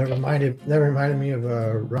fun. That reminded me of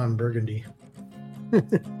Ron Burgundy.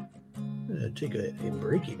 Take a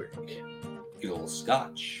breaky break. Get a little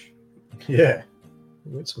scotch. Yeah.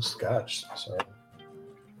 With some scotch. Sorry.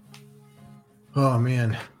 Oh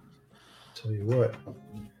man. Tell you what.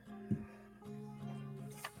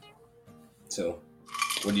 So,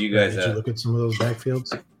 what do you guys? Did you look at some of those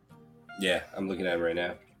backfields? Yeah, I'm looking at them right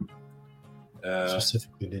now.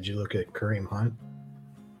 Specifically, did you look at Kareem Hunt?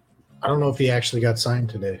 I don't know if he actually got signed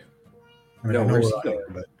today. Where's he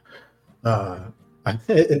going? But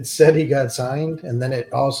it said he got signed, and then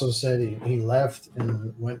it also said he left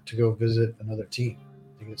and went to go visit another team.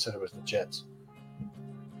 I think it said it was the Jets.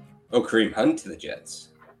 Oh, Kareem Hunt to the Jets.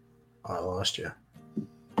 I lost you.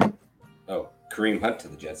 Oh, Kareem Hunt to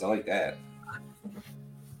the Jets. I like that.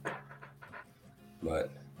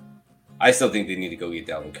 But I still think they need to go get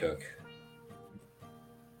Dalvin Cook.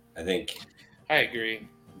 I agree.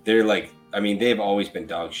 They're like, they've always been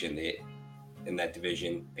dog shit in that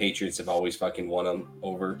division. Patriots have always fucking won them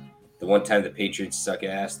over. The one time the Patriots suck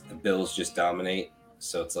ass, the Bills just dominate.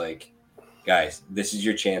 So it's like, guys, this is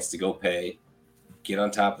your chance to go get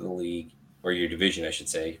on top of the league, or your division, I should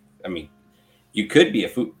say. You could be a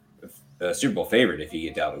Super Bowl favorite if you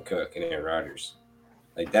get Dalvin Cook and Aaron Rodgers.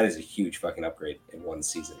 Like, that is a huge fucking upgrade in one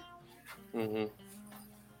season. Mm-hmm.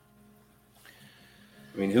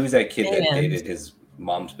 Who's that kid that dated his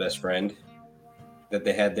mom's best friend that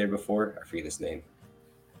they had there before? I forget his name.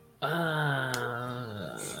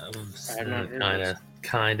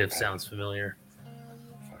 Kind of sounds familiar.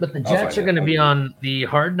 But the Jets are going to be on the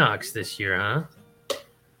Hard Knocks this year, huh?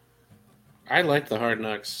 I liked the Hard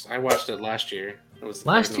Knocks. I watched it last year.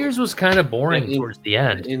 Last year's was kind of boring towards the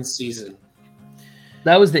end. In season.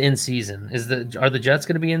 That was the in season. Are the Jets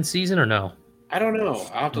going to be in season or no? I don't know.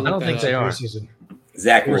 I don't think they are. Season.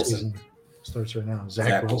 Zach Wilson starts right now.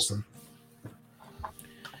 Zach Wilson.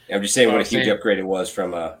 Yeah, I'm just saying what a huge upgrade it was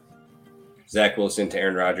from Zach Wilson to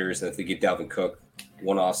Aaron Rodgers, and if they get Dalvin Cook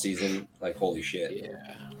one off season, like, holy shit.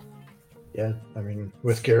 Yeah.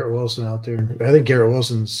 With Garrett Wilson out there, I think Garrett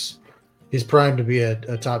Wilson's primed to be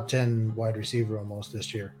a top 10 wide receiver almost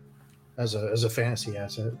this year as a fantasy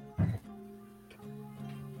asset.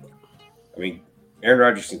 Aaron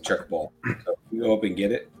Rodgers can chuck a ball. So if you go up and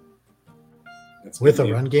get it. With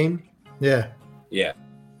a run game? Yeah. Yeah.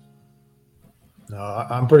 No,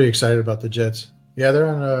 I'm pretty excited about the Jets. Yeah, they're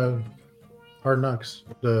on Hard Knocks,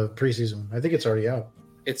 the preseason. I think it's already out.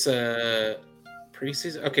 It's a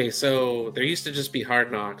Preseason. Okay, so there used to just be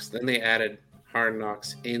Hard Knocks. Then they added Hard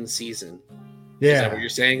Knocks in season. Is that what Yeah. you're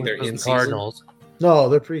saying? They're With in the season. Cardinals. No,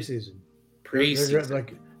 they're preseason. They're Preseason.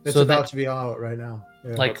 like it's So about that- to be out right now.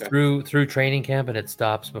 Yeah. Like Okay. through training camp, and it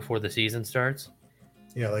stops before the season starts.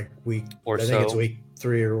 Yeah, like week. Or I think it's so. week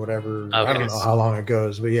 3 or whatever. I Okay. don't know how long it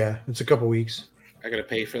goes, but yeah, it's a couple weeks. I gotta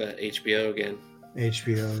pay for that HBO again.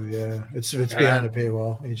 HBO, yeah, it's behind a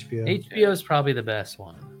paywall. HBO. HBO is probably the best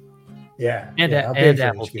one, Yeah, and yeah, I'll pay and for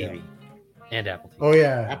Apple HBO. TV, and Apple TV. Oh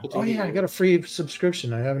yeah, Apple oh TV. yeah, I got a free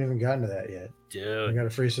subscription. I haven't even gotten to that yet. I Dude, got a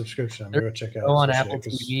free subscription. I'm gonna go check out. go on some Apple shit,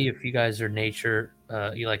 'cause- TV if you guys are nature.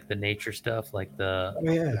 You like the nature stuff, like the Oh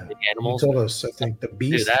yeah, the you animals. told us. I think the Dude,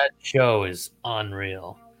 Beast. that show is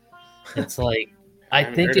unreal. It's like I I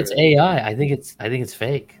haven't think heard it's of it. AI. I think it's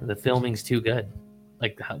fake. The filming's too good.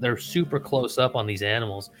 Like they're super close up on these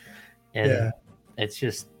animals, and Yeah. it's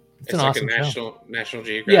just it's It's an like awesome a show. National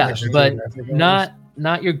Yeah, Geographic. but Geographic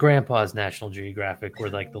not your grandpa's National Geographic, where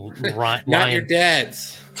like the Not your lion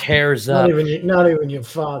dad's. tears up. not even your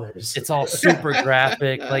father's. It's all super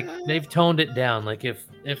graphic. Like they've toned it down. Like if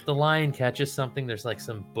the lion catches something, there's like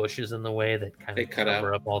some bushes in the way that kind They of cut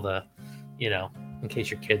cover up all the, in case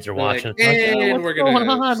your kids are They're like, watching. It's like, "And oh, what's we're gonna, going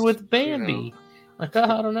on with you Bambi? Like, oh,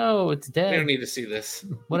 I don't know. It's We don't dead. need to see this.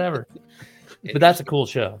 Whatever. But that's a cool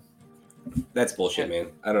show. That's bullshit, man.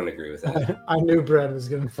 I don't agree with that. I knew Brad was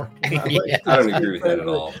gonna fucking. not like Yeah. I don't this. agree with that at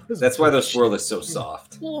all. That's why the swirl is so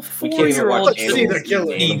soft. Well, We can't even watch Let's see the animals.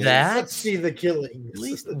 killing. See that? Let's see the killing. At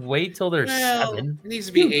least wait till they're Well, 7. it needs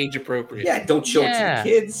to be age appropriate. Yeah, don't show it Yeah. to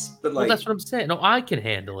the kids, but Well, like, that's what I'm saying. No, I can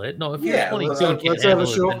handle it. No, if you're Yeah, 22 let's- and can't Let's have a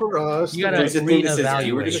handle show it, then for us. you gotta there's a thing that says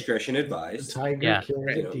viewer reevaluate. discretion The advised. tiger Yeah. killing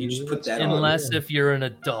You the know, you just deer. put that on. unless Yeah. if you're an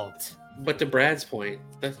adult. But to Brad's point,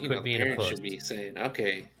 that Quit the being a parents puss. should be saying,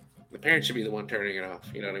 okay, the parents should be the one turning it off.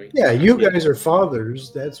 You know what I mean? Yeah, you guys are fathers.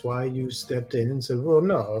 That's why you stepped in and said, "Well,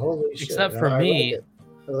 no, holy shit." Except for I me, like it.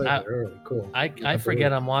 I like I- it. Really cool. I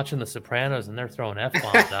forget I'm watching The Sopranos and they're throwing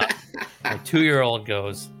F-bombs out. My 2-year-old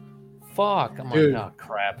goes, fuck. I'm Dude. like, oh,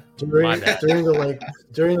 crap. My during bad.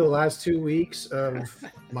 during the last 2 weeks of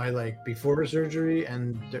my before surgery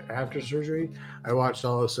and after surgery, I watched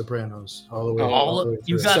all of Sopranos all the way. All the way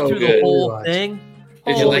You through. got So through good. the whole Rewatch. thing?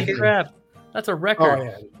 Did you Holy like it? crap. That's a record. Oh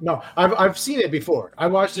yeah, no, I've seen it before. I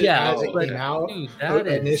watched it Yeah, as it but came out dude, that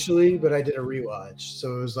is initially, but I did a rewatch,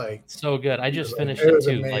 so it was like, so good. I just It finished was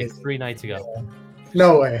it too, like amazing. 3 nights ago.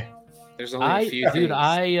 no way. There's only a few Dude, things.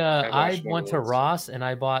 I watched more went than to once. Ross and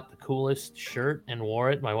I bought the coolest shirt and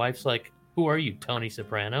wore it. My wife's like, "Who are you, Tony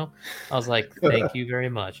Soprano?" I was like, "Thank you very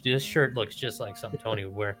much. Dude, this shirt looks just like something Tony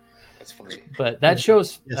would wear." That's funny. But that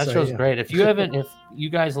show's Yes, I am. great. If you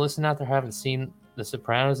guys listen out there haven't seen The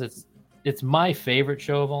Sopranos, it's my favorite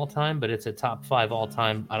show of all time, but it's a top 5 all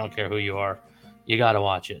time. I don't care who you are, you got to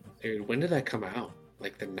watch it. Dude, when did that come out?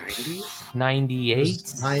 Like the 90s?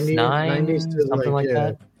 98, 90, 9, 90s to something like yeah.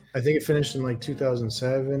 that. I think it finished in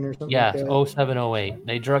 2007 or something. Yeah, like that. 07, 08.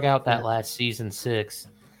 They drug out that Yeah. last season 6.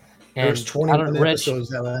 There was And 21 Rich, episodes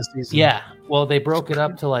that last season. yeah. Well, they broke it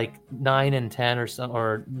up to like 9 and 10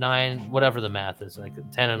 or 9, whatever the math is, like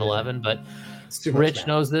 10 and Yeah. 11. But It's too much Rich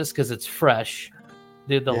now. knows this because it's fresh.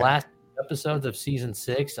 Dude, the Yeah. last episodes of season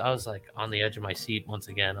 6, I was like on the edge of my seat once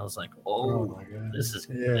again. I was like, Oh oh, my god, this is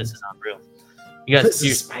yeah. unreal. You guys, This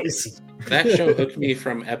you, is spicy. That show hooked me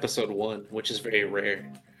from episode 1, which is very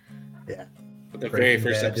rare. Yeah. But the Breaking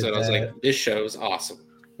very first Bad did episode, I was that. like, this show is awesome.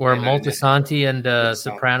 where And I didn't- Moltisanti and Moltisanti.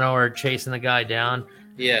 Soprano are chasing the guy down.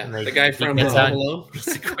 Yeah, And they- the guy he from gets Home out- Alone.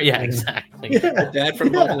 Yeah, exactly. Yeah. Dad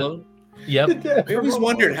from Home Alone. Yep. I always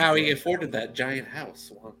wondered how he afforded that giant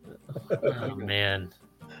house. Oh man,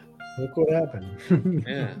 Look what happened.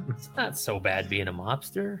 Yeah. it's not so bad being a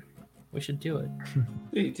mobster. We should do it.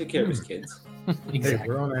 He took care of his kids. Hey, Exactly.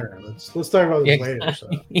 we're on air. Let's talk about this Yeah. later. So.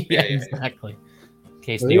 Yeah, yeah. exactly. In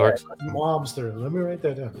case So, the yeah, arts. mobster. Let me write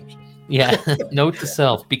that down. Yeah. Note to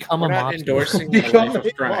self: become We're a not mobster. endorsing the Become life a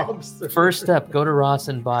of crime. mobster. First step: go to Ross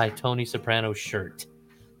and buy Tony Soprano's shirt.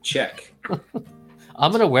 Check.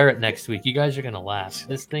 I'm gonna wear it next week. You guys are gonna laugh.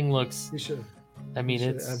 This thing looks. You should. I mean, You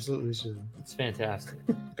should, it's absolutely should. it's fantastic.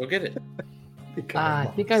 Go get it. Become a I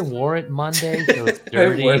think I mobster. wore it Monday, so it's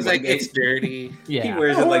dirty. wore He's like, Monday. it's dirty. He Yeah,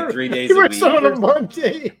 wears it like 3 days He a wears week. it on a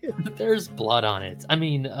Monday. there's blood on it. I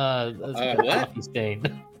mean, what? coffee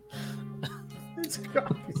stain. It's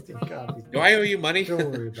coffee stain, coffee. Do I owe you money?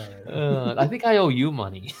 Don't worry about it. I think I owe you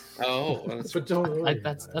money. Oh, well, that's But don't worry.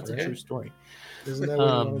 That's about a it, right? true story. Isn't that what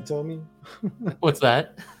you Um, want to tell me? What's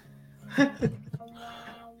that?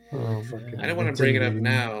 Oh, fucking I don't want to bring it up intimidating.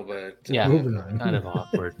 now, but Yeah, Moving on. kind of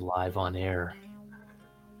awkward live on air.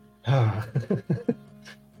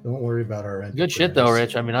 Don't worry about our Good shit though,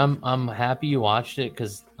 Rich. I mean, I'm happy you watched it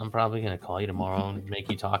because I'm probably gonna call you tomorrow and make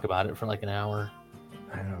you talk about it for like an hour.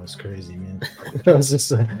 I know, it's crazy, man. I was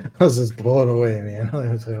just blown away, man.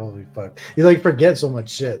 I was like, holy fuck! You like forget so much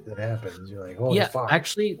shit that happens. You're like, holy fuck.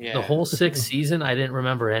 Actually, the whole 6th season, I didn't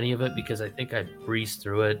remember any of it because I think I breezed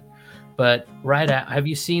through it. But have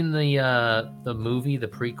you seen the movie, the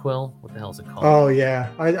prequel? What the hell is it called? Oh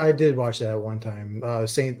yeah, I did watch that one time.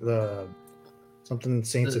 Saints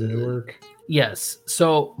of Newark. Yes.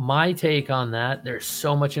 So my take on that, there's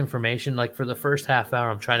so much information. Like for the first half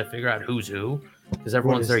hour, I'm trying to figure out who's who because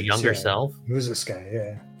everyone's their younger self. Who's this guy?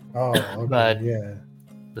 Yeah. Oh, okay. But yeah.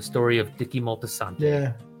 The story of Dicky Moltisanti.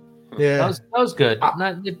 Yeah. That was good.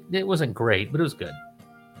 It wasn't great, but it was good.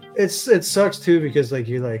 It sucks too because like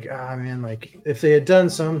you're like, man, like if they had done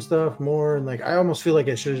some stuff more and like I almost feel like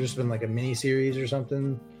it should have just been like a mini series or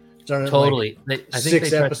something. Totally. Like I think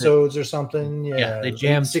 6 episodes or something. Yeah. They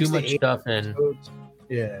jammed too much stuff in.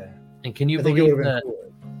 Yeah. And can you believe that? Cool.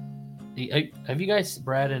 Have you guys,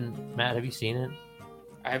 Brad and Matt, have you seen it?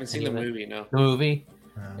 I haven't seen the movie, no. The movie?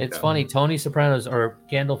 It's funny. Tony Soprano's or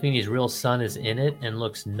Gandolfini's real son is in it and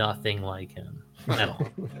looks nothing like him at all.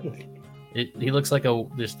 He looks like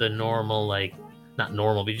just a normal, like, not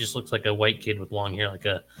normal, but he just looks like a white kid with long hair, like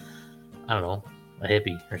a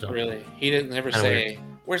hippie or something. Really? He didn't ever say,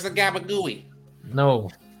 "Where's the gabagooey?" No,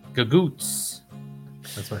 gagoots.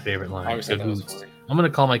 That's my favorite line. Gagoots. I'm gonna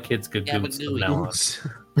call my kids gagoots from now on.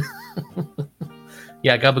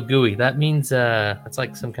 Yeah, gabagooey. That means that's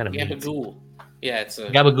like some kind of gabagool. Yeah, it's a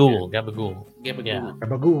gabagool. Yeah. Gabagool. Yeah.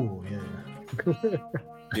 Gabagool. Yeah.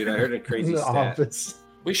 Dude, I heard a crazy stat. Office.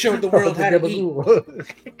 We showed the world how to eat.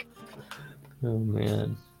 Oh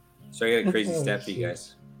man! So I got a crazy stat for you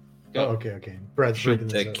guys. Oh, okay. Brad,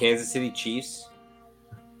 the Kansas City Chiefs,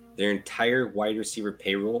 their entire wide receiver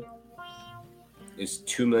payroll is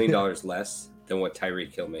 $2 million less than what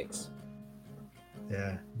Tyreek Hill makes.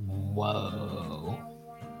 Yeah. Whoa.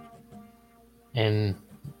 And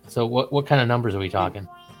so, what kind of numbers are we talking?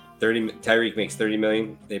 Tyreek makes $30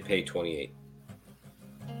 million. They pay $28 million.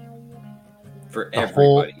 For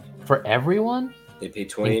everybody. For everyone? They pay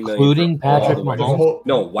 $28 million. Including Patrick Mahomes?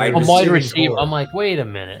 No, wide receiver. I'm like, wait a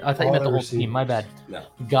minute. I thought you meant the whole team. My bad. No.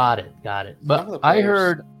 Got it. But I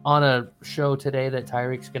heard on a show today that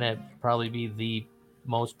Tyreek's going to probably be the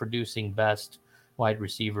most producing best wide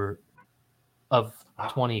receiver of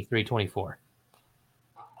 23-24.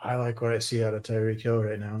 I like what I see out of Tyreek Hill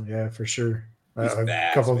right now. Yeah, for sure.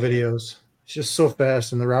 A couple videos. It's just so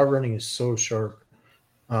fast, and the route running is so sharp.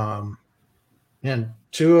 And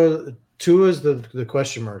Tua is the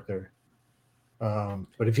question mark there.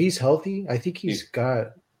 But if he's healthy, I think he's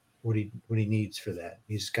got what he needs for that.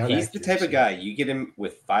 He's got. He's the type of guy you get him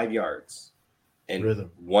with 5 yards and rhythm,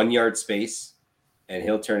 1 yard space, and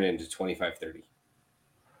he'll turn it into 25-30.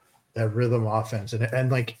 That rhythm offense,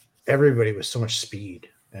 and like everybody with so much speed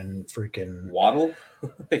and freaking Waddle,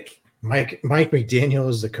 like Mike McDaniel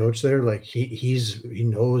is the coach there. Like he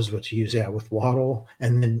knows what to use. Yeah, with Waddle,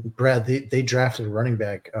 and then Brad, they drafted a running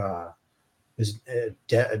back. Is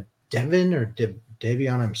Devin or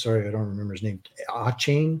Davion? I'm sorry, I don't remember his name.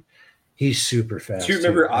 Achane. He's super fast. Do you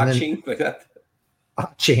remember Achane?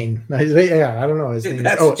 Achane. Yeah, I don't know his name.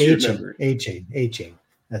 Achane.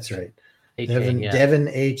 That's right. Devin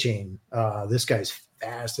Achane. This guy's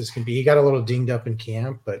fast as can be. He got a little dinged up in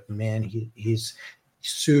camp, but man, he's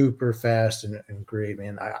super fast and great,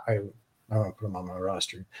 man. I want to put him on my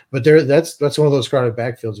roster. But that's one of those crowded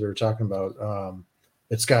backfields we were talking about.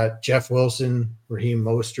 It's got Jeff Wilson, Raheem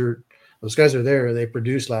Mostert. Those guys are there. They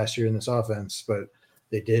produced last year in this offense, but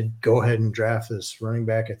they did go ahead and draft this running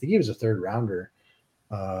back. I think he was a 3rd rounder.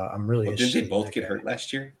 I'm really interested. Did they both get hurt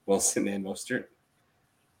last year, Wilson and Mostert?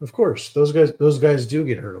 Of course, those guys do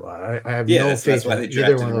get hurt a lot. I have no faith in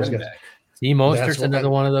either one of those guys. See, Mostert's another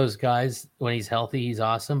one of those guys. When he's healthy, he's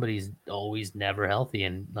awesome, but he's always never healthy.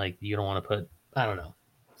 And like, you don't want to put, I don't know,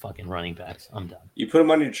 fucking running backs. I'm done. You put him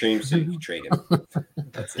on your team so you can trade him.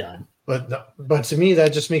 That's done. But to me,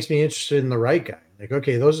 that just makes me interested in the right guy. Like,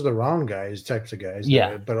 okay, those are the wrong types of guys.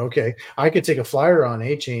 Yeah. But okay, I could take a flyer on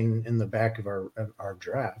Achane in the back of our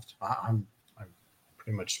draft. I'm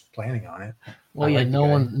pretty much planning on it. Well,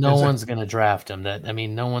 no one's going to draft him.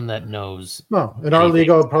 No one that knows. No, in our league,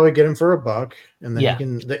 I'll probably get him for $1, and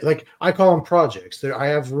then I call them projects. I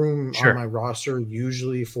have room on my roster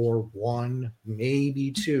usually for 1,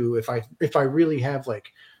 maybe 2, if I really have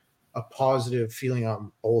like a positive feeling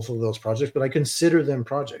on both of those projects. But I consider them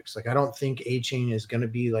projects. Like I don't think Achane is going to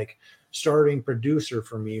be like starting producer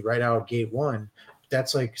for me right out of gate 1.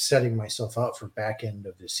 That's like setting myself up for back end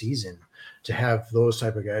of the season to have those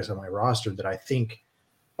type of guys on my roster that I think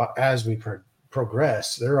as we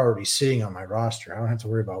progress, they're already sitting on my roster. I don't have to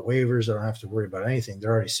worry about waivers. I don't have to worry about anything.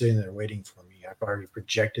 They're already sitting there waiting for me. I've already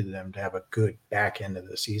projected them to have a good back end of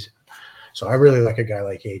the season. So I really like a guy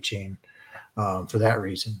like A-Chain for that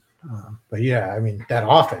reason. But yeah, I mean, that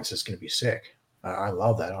offense is going to be sick. I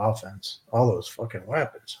love that offense. All those fucking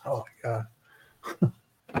weapons. Oh my God.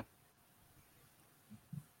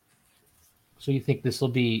 So you think this will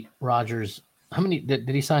be Rodgers? How many did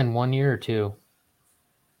he sign? 1 year or 2?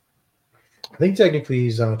 I think technically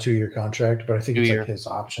he's on a 2-year contract, but I think it's 2-year. like his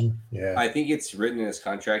option. Yeah. I think it's written in his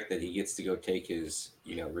contract that he gets to go take his,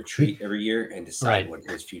 retreat every year and decide Right. what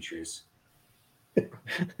his future is.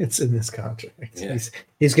 It's in his contract. Yeah.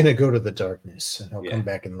 He's going to go to the darkness, and he'll Yeah. come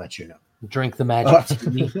back and let you know. Drink the magic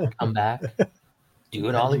tea, come back, do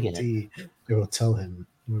it all Magic again. tea. It will tell him.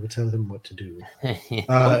 We will tell him what to do. He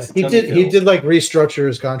What's the did. tummy He feel? did like restructure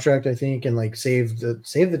his contract, I think, and like save the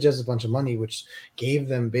Jets a bunch of money, which gave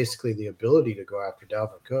them basically the ability to go after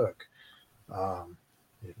Dalvin Cook.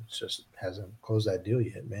 It just hasn't closed that deal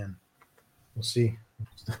yet, man. We'll see.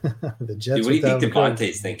 The Jets. Dude, what do you think with Dalvin Cook.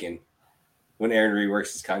 Devontae's thinking when Aaron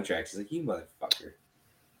reworks his contract? He's like, you motherfucker.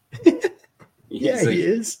 Yeah, He's like, he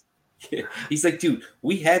is. He's like, dude,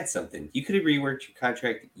 we had something. You could have reworked your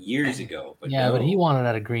contract years ago. But Yeah, no. but he wanted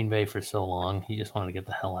out of Green Bay for so long. He just wanted to get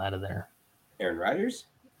the hell out of there. Aaron Rodgers?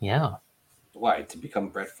 Yeah. Why? To become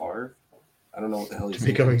Brett Favre? I don't know what the hell he's To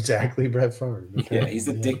become thinking. exactly Brett Favre. Yeah, he's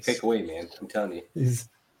the dick Yes. pick away, man. I'm telling you. He's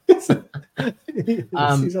on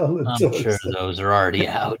I'm the sure doorstep. those are already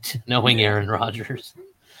out, knowing Aaron Rodgers.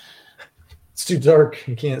 It's too dark.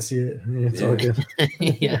 You can't see it. It's all Yeah.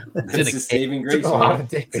 good. Yeah. That's his saving grace, Oh, man.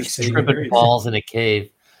 dick It's his pics. saving Tripping grace. balls in a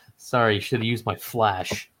cave. Sorry, should have used my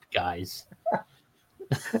flash, guys.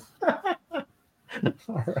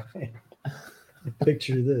 All right.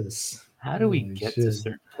 Picture this. How do we Holy get to shit.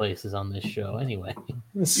 certain places on this show anyway?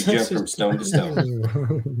 You jump from stone to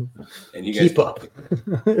stone. And you guys Keep up.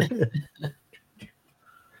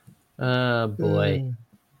 Oh, boy.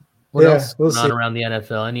 What Yeah, else is we'll going on see. around the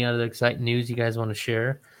NFL? Any other exciting news you guys want to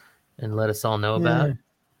share and let us all know about? Yeah.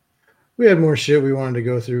 We had more shit we wanted to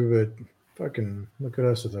go through, but fucking look at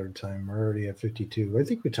us with our time. We're already at 52. I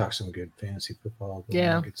think we talked some good fantasy football. But Yeah.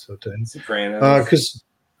 I don't get so tight. Sopranos. Because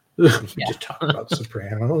we Yeah. just talked about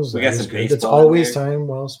Sopranos. We That got was some good. It's baseball in always there. time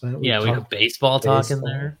well spent. Yeah, we got talked baseball talk in baseball.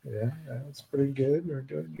 there. Yeah, that's pretty good. We're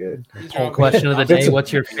doing good. Whole question of the day: That's-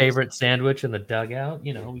 what's your favorite sandwich in the dugout?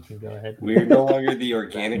 You know, we can go ahead. We're no longer the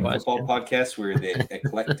organic Question. football podcast. We're the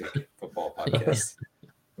eclectic football podcast.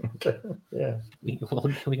 Yeah. We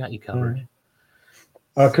got you covered.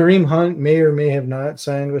 Kareem Hunt may or may have not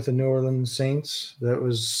signed with the New Orleans Saints. That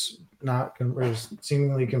was not was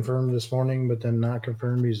seemingly confirmed this morning, but then not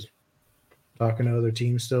confirmed. He's talking to other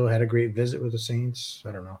teams still. Had a great visit with the Saints.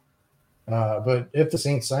 I don't know. But if the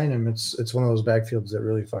Saints sign him, it's one of those backfields that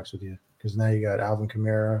really fucks with you because now you got Alvin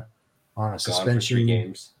Kamara on a suspension. Gone for 3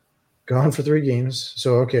 games. Gone for 3 games.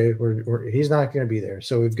 So okay, he's not going to be there.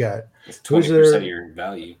 So we've got It's Who's 20% there? of your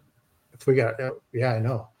value. if we got yeah, I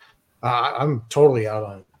know. I'm totally out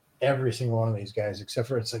on every single one of these guys except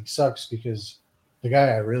for it's like sucks because the guy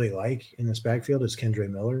I really like in this backfield is Kendre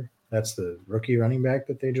Miller. That's the rookie running back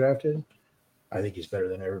that they drafted. I think he's better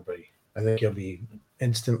than everybody. I think he'll be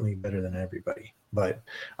instantly better than everybody. But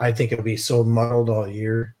I think it'll be so muddled all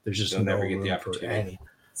year. There's just They'll no never get the room for opportunity. any.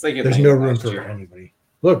 It's like There's Atlanta no room last for year. anybody.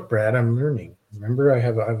 Look, Brad, I'm learning. Remember, I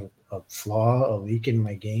have a flaw, a leak in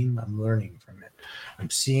my game. I'm learning from it. I'm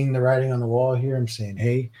seeing the writing on the wall here. I'm saying,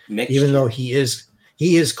 hey, Next even year. though he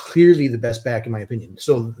is clearly the best back in my opinion.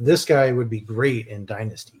 So this guy would be great in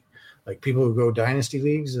dynasty. Like people who go dynasty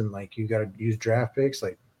leagues and like you got to use draft picks,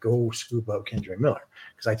 like go scoop up Kendre Miller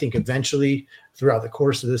because I think eventually throughout the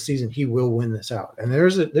course of this season he will win this out. And there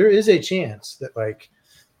is a chance that like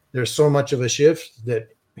there's so much of a shift that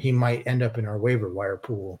he might end up in our waiver wire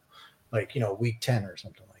pool, like week 10 or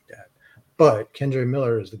something like that. But Kendre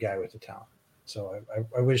Miller is the guy with the talent. So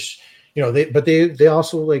I wish they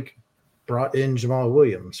also like brought in Jamal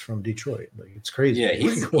Williams from Detroit. Like it's crazy. Yeah, Like,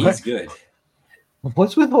 he's good.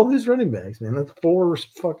 What's with all these running backs, man? That's 4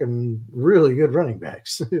 fucking really good running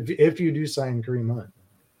backs. If you do sign Kareem Hunt,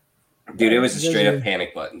 Dude, it was a You guys straight up are-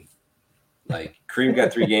 panic button. Like Kareem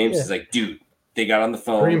got 3 games. Yeah. He's like, dude, they got on the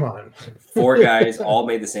Kareem phone. Hunt, 4 guys all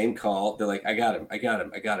made the same call. They're like, I got him.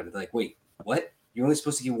 They're like, wait, what? You're only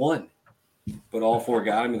supposed to get 1. But all 4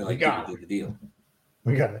 got him, and they're like, got dude, we did the deal.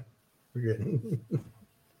 we got it. We're good.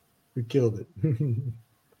 We killed it.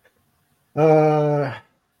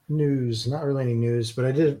 News, not really any news, but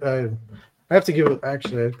I I have to give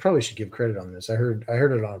actually. I probably should give credit on this. I heard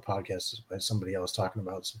it on a podcast by somebody else talking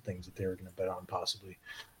about some things that they were going to bet on possibly,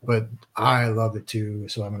 but I love it too.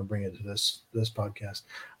 So I'm going to bring it to this podcast.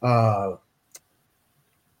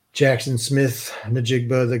 Jackson Smith,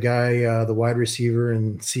 Najigba, the guy, the wide receiver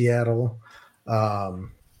in Seattle, JSN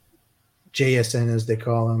as they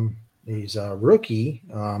call him. He's a rookie,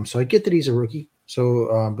 so I get that he's a rookie.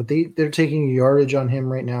 So, but they're taking yardage on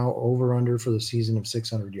him right now, over under for the season of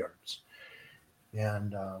 600 yards.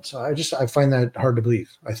 And so I find that hard to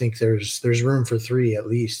believe. I think there's room for 3 at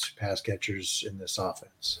least pass catchers in this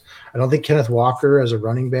offense. I don't think Kenneth Walker as a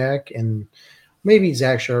running back, and maybe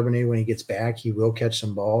Zach Charbonnet when he gets back, he will catch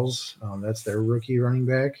some balls. That's their rookie running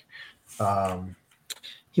back.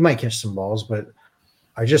 He might catch some balls, but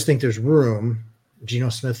I just think there's room. Geno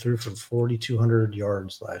Smith threw for 4,200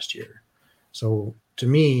 yards last year. So to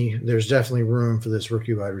me, there's definitely room for this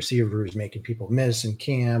rookie wide receiver who's making people miss in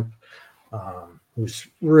camp. Who's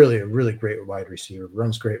really a really great wide receiver,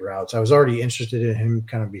 runs great routes. I was already interested in him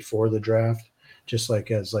kind of before the draft, just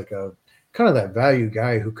like as like a kind of that value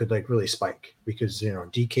guy who could like really spike because, you know,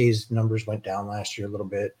 DK's numbers went down last year a little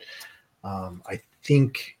bit. I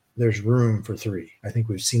think there's room for 3. I think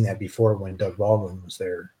we've seen that before when Doug Baldwin was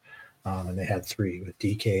there. And they had 3 with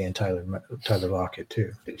DK and Tyler Lockett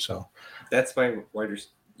too. So that's my wide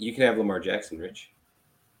receiver. You can have Lamar Jackson, Rich.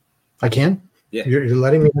 I can? Yeah. You're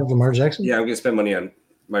letting me have Lamar Jackson? Yeah, I'm going to spend money on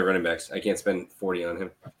my running backs. I can't spend 40 on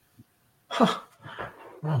him. Huh.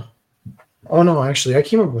 Oh, no, actually, I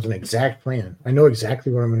came up with an exact plan. I know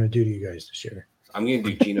exactly what I'm going to do to you guys this year. I'm going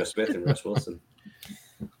to do Geno Smith and Russ Wilson.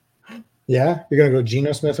 Yeah? You're going to go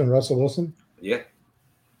Geno Smith and Russell Wilson? Yeah.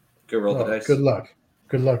 Go roll the dice. Good luck.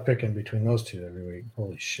 Good luck picking between those 2 every week.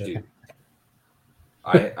 Holy shit. Dude,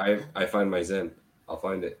 I find my Zen. I'll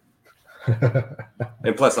find it.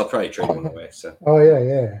 And plus, I'll probably trade one away. So. Oh,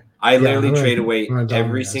 yeah. I literally trade away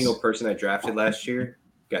every single person I drafted last year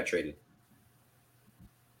got traded.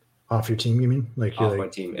 Off your team, you mean? Like off my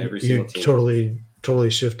team, every single team.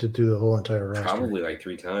 Totally shifted through the whole entire roster. Probably like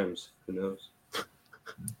 3 times. Who knows?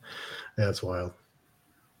 That's wild.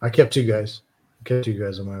 I kept 2 guys.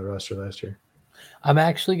 On my roster last year. I'm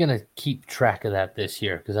actually gonna keep track of that this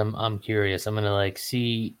year because I'm curious. I'm gonna like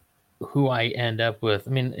see who I end up with.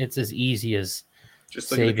 I mean, it's as easy as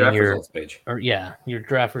just look at the draft results page, or your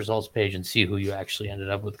draft results page, and see who you actually ended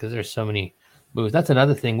up with because there's so many moves. That's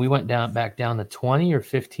another thing. We went back down to 20 or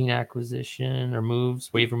 15 acquisition or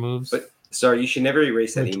moves, waiver moves. But sorry, you should never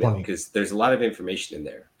erase that email 20. because there's a lot of information in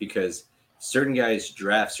there because certain guys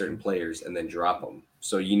draft certain players and then drop them.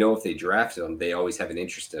 So you know if they drafted them, they always have an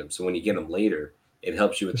interest in them. So when you get them later, it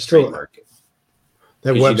helps you with the trade market.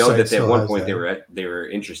 That because website you know that at one point that. they were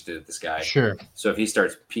interested in this guy. Sure. So if he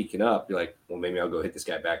starts peaking up, you're like, well, maybe I'll go hit this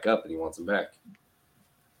guy back up, and he wants him back.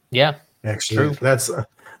 Yeah, actually, true.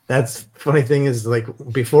 That's funny thing is like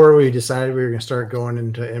before we decided we were going to start going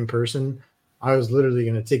into in person, I was literally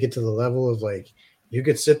going to take it to the level of like you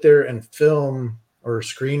could sit there and film or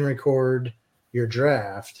screen record your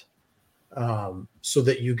draft, so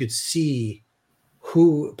that you could see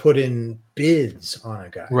who put in bids on a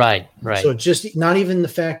guy. Right. So just not even the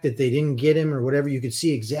fact that they didn't get him or whatever, you could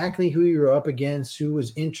see exactly who you were up against, who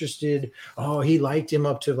was interested. Oh, he liked him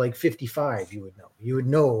up to like 55. You would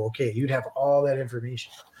know. Okay. You'd have all that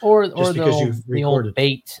information. Or the old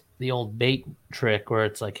bait trick where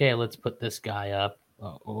it's like, hey, let's put this guy up.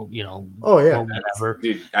 Oh yeah. Whatever.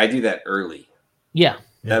 Dude, I do that early. Yeah.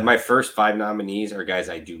 My first 5 nominees are guys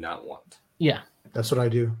I do not want. Yeah. That's what I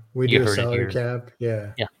do. We do a salary cap.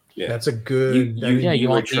 Yeah. That's a good. You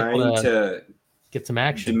were trying to get some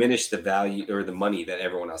action, diminish the value or the money that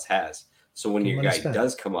everyone else has. So when your guy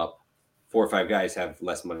does come up, 4 or 5 guys have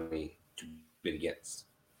less money to bid against.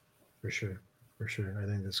 For sure. I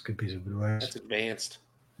think that's a good piece of advice. That's advanced.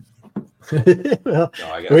 Well,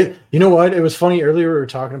 you know what? It was funny earlier. We were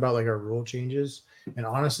talking about like our rule changes, and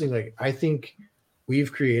honestly, like I think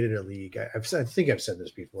we've created a league. I think I've said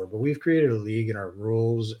this before, but we've created a league in our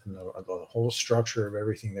rules and the whole structure of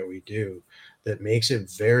everything that we do that makes it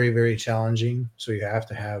very, very challenging. So you have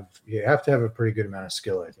to have a pretty good amount of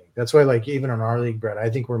skill. I think that's why, like even on our league, Brett, I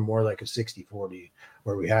think we're more like a 60-40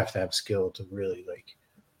 where we have to have skill to really like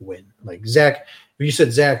win. Like Zach, you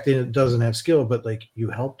said Zach doesn't have skill, but like you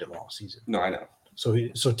helped him all season. No, I know.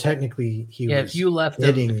 So technically he was. If you left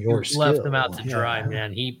him out to dry,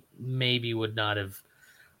 man, he maybe would not have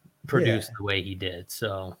produced the way he did.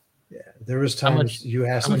 So there was times you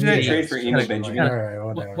asked me. How much did I trade for Eno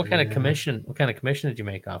Benjamin? What kind of commission? What kind of commission did you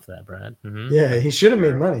make off that, Brad? Mm-hmm. Yeah, he should have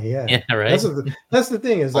made money. Yeah, right. That's the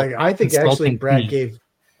thing is like I think actually Brad gave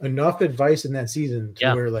enough advice in that season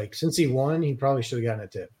to where like since he won, he probably should have gotten a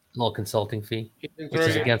tip. little consulting fee, You can which throw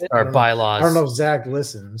is your- against I our don't know. bylaws. I don't know if Zach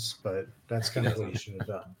listens, but that's kind of what he should have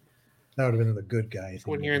done. That would have been the good guy thing.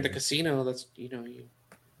 When to you're in the do. casino, that's you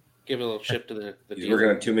give a little chip to the He's dealer. working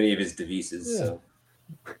on too many of his devices, Yeah. so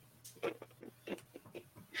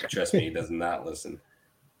trust me, he does not listen.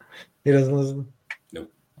 He doesn't listen.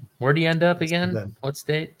 Where do you end up That's again? bad. What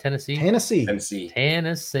state? Tennessee. Tennessee.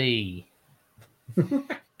 Tennessee.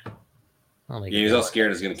 I'll make Yeah, it he was all work. scared I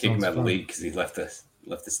was going to kick him Sounds out of the fun. league because he left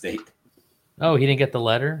the state. Oh, he didn't get the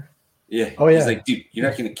letter. Yeah. Oh, He's yeah. like, dude, you're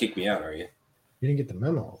not going to kick me out, are you? You didn't get the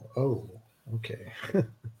memo. Oh, okay.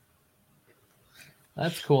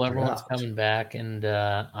 That's cool. Everyone's out. coming back, and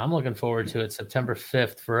I'm looking forward to it. September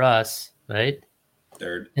 5th for us, right?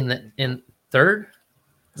 Third. In third.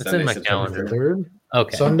 That's Sunday, in my September calendar. 3rd?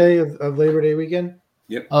 Okay. Sunday of Labor Day weekend?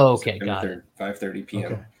 Yep. Oh, okay, September got 3rd, 5:30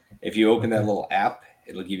 p.m. Okay. If you open that Okay. little app,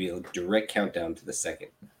 it'll give you a direct countdown to the second.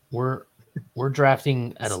 We're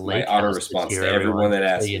drafting at a It's lake my auto house response this to year, everyone that so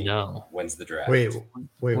asks you me, know. when's the draft? Wait.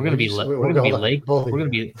 We're what gonna did be you say? we're Wait, gonna be hold on. lake. Both of We're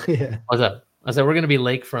gonna you. be. Yeah. What's up? I said we're gonna be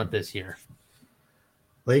lakefront this year.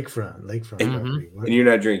 Lakefront. And- property. What- And you're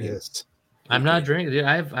not drinking. Yes. I'm not drinking. Dude,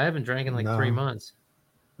 I haven't drank in like No. 3 months.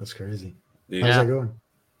 That's crazy. Dude, How's Yeah. that going?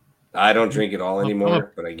 I don't drink it all I'm a-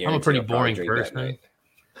 anymore, but I guarantee pretty I'll probably boring drink that person.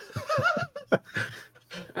 night.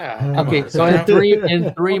 Ah, Okay, come so on. in 3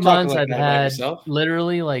 Don't talk months, like I've that about had yourself.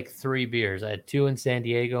 literally like 3 beers. I had 2 in San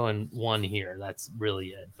Diego and 1 here. That's really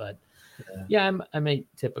it. But yeah, I may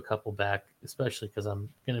tip a couple back, especially because I'm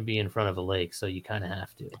going to be in front of a lake, so you kind of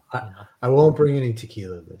have to. You know? I won't bring any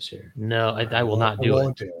tequila this year. No, I will not I do it.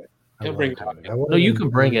 won't do it. I He'll won't bring do vodka. it. I won't No, you even- can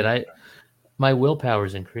bring it. My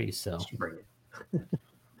willpower's increased, so. Just bring it. And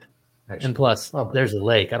Actually, plus, I'll bring there's a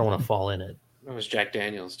lake. I don't want to fall in it. That was Jack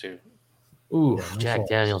Daniels too. Ooh, Yeah, no Jack fault.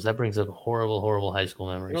 Daniels. That brings up horrible high school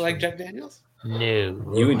You memories. don't like for me. Jack Daniels? No,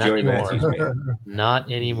 You not enjoy anymore. Matthews, man.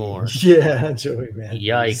 Not anymore. Yeah, Joey, man.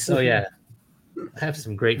 Yikes! Oh yeah, I have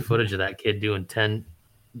some great footage of that kid doing 10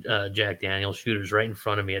 Jack Daniels shooters right in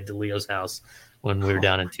front of me at DeLeo's house when we were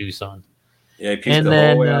down in Tucson. Yeah, he puked And the then,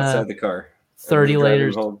 whole way outside the car. 30 Driving later,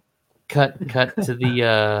 him home. cut to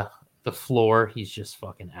the floor. He's just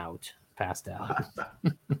fucking out, passed out.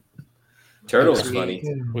 Turtle was With funny.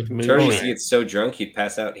 With Turtle used to moonshine. get so drunk he'd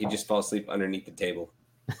pass out. He'd just fall asleep underneath the table.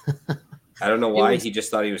 I don't know why. was- He just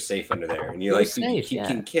thought he was safe under there, and you're He like, was dude, you safe, keep yeah.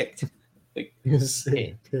 getting kicked. He was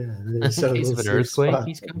sick. Yeah, they In set a case of little an safe earthquake, spot.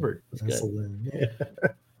 he's covered. It's That's good. a limb, yeah.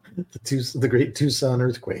 The great Tucson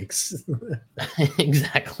earthquakes.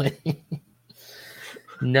 Exactly.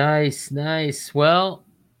 Nice. Well,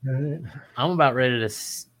 All right. I'm about ready to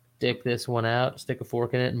stick this one out, stick a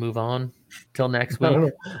fork in it, and move on till next I don't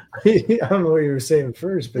week. know. I don't know what you were saying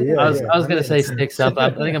first, but yeah. I was yeah. gonna say stick something. I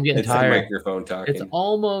think I'm getting It's the tired. microphone talking. It's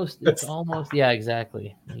almost. Yeah,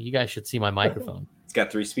 exactly. You guys should see my microphone. It's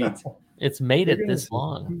got 3 speeds. It's made You're it gonna this see-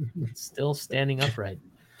 long. It's still standing upright.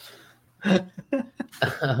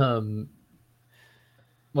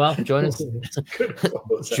 Well, join us. Good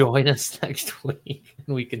close. Join us next week,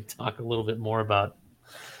 and we can talk a little bit more about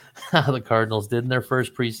how the Cardinals did in their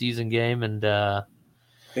first preseason game. And I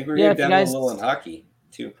think we're Yeah, going to if you download guys- a little on hockey,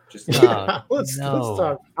 too. Just let's no.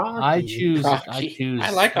 talk hockey. I choose. Hockey.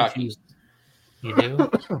 I like hockey. You do?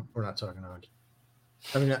 We're not talking hockey.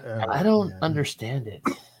 I mean, I don't yeah. understand it.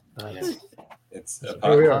 But Yeah. it's a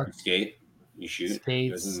Here we puck, are. you skate, you shoot, it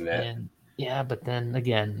goes States in the net. and yeah, but then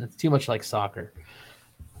again, it's too much like soccer.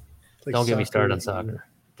 Like Don't get me started on soccer, soccer.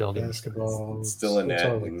 Don't get me started. Basketball. It's still a it's net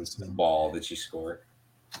all like and the it's a same. ball that you score.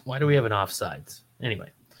 Why do we have an offsides? Anyway.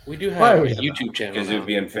 We do Why have a we have YouTube channel. Because it would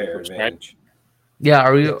be now. unfair Subscribe. advantage. Yeah,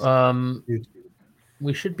 are we Yes.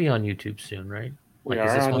 we should be on YouTube soon, right? We Like,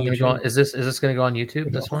 is are this on one gonna go on, YouTube. is this gonna go on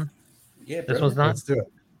YouTube? This one? Yeah, This bro. one's not? Let's do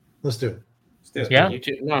it. Let's do it. Let's do it. Yeah?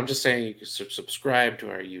 YouTube. No, I'm just saying you can subscribe to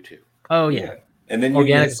our YouTube. Oh Yeah. yeah. And then you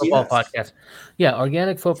Organic can see Football us. Podcast. Yeah,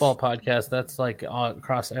 Organic Football Podcast. That's like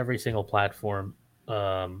across every single platform,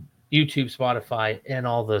 YouTube, Spotify, and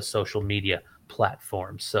all the social media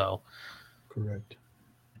platforms. So Correct.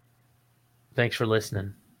 thanks for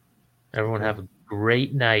listening. Everyone have a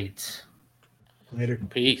great night. Later.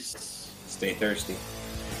 Peace. Stay thirsty.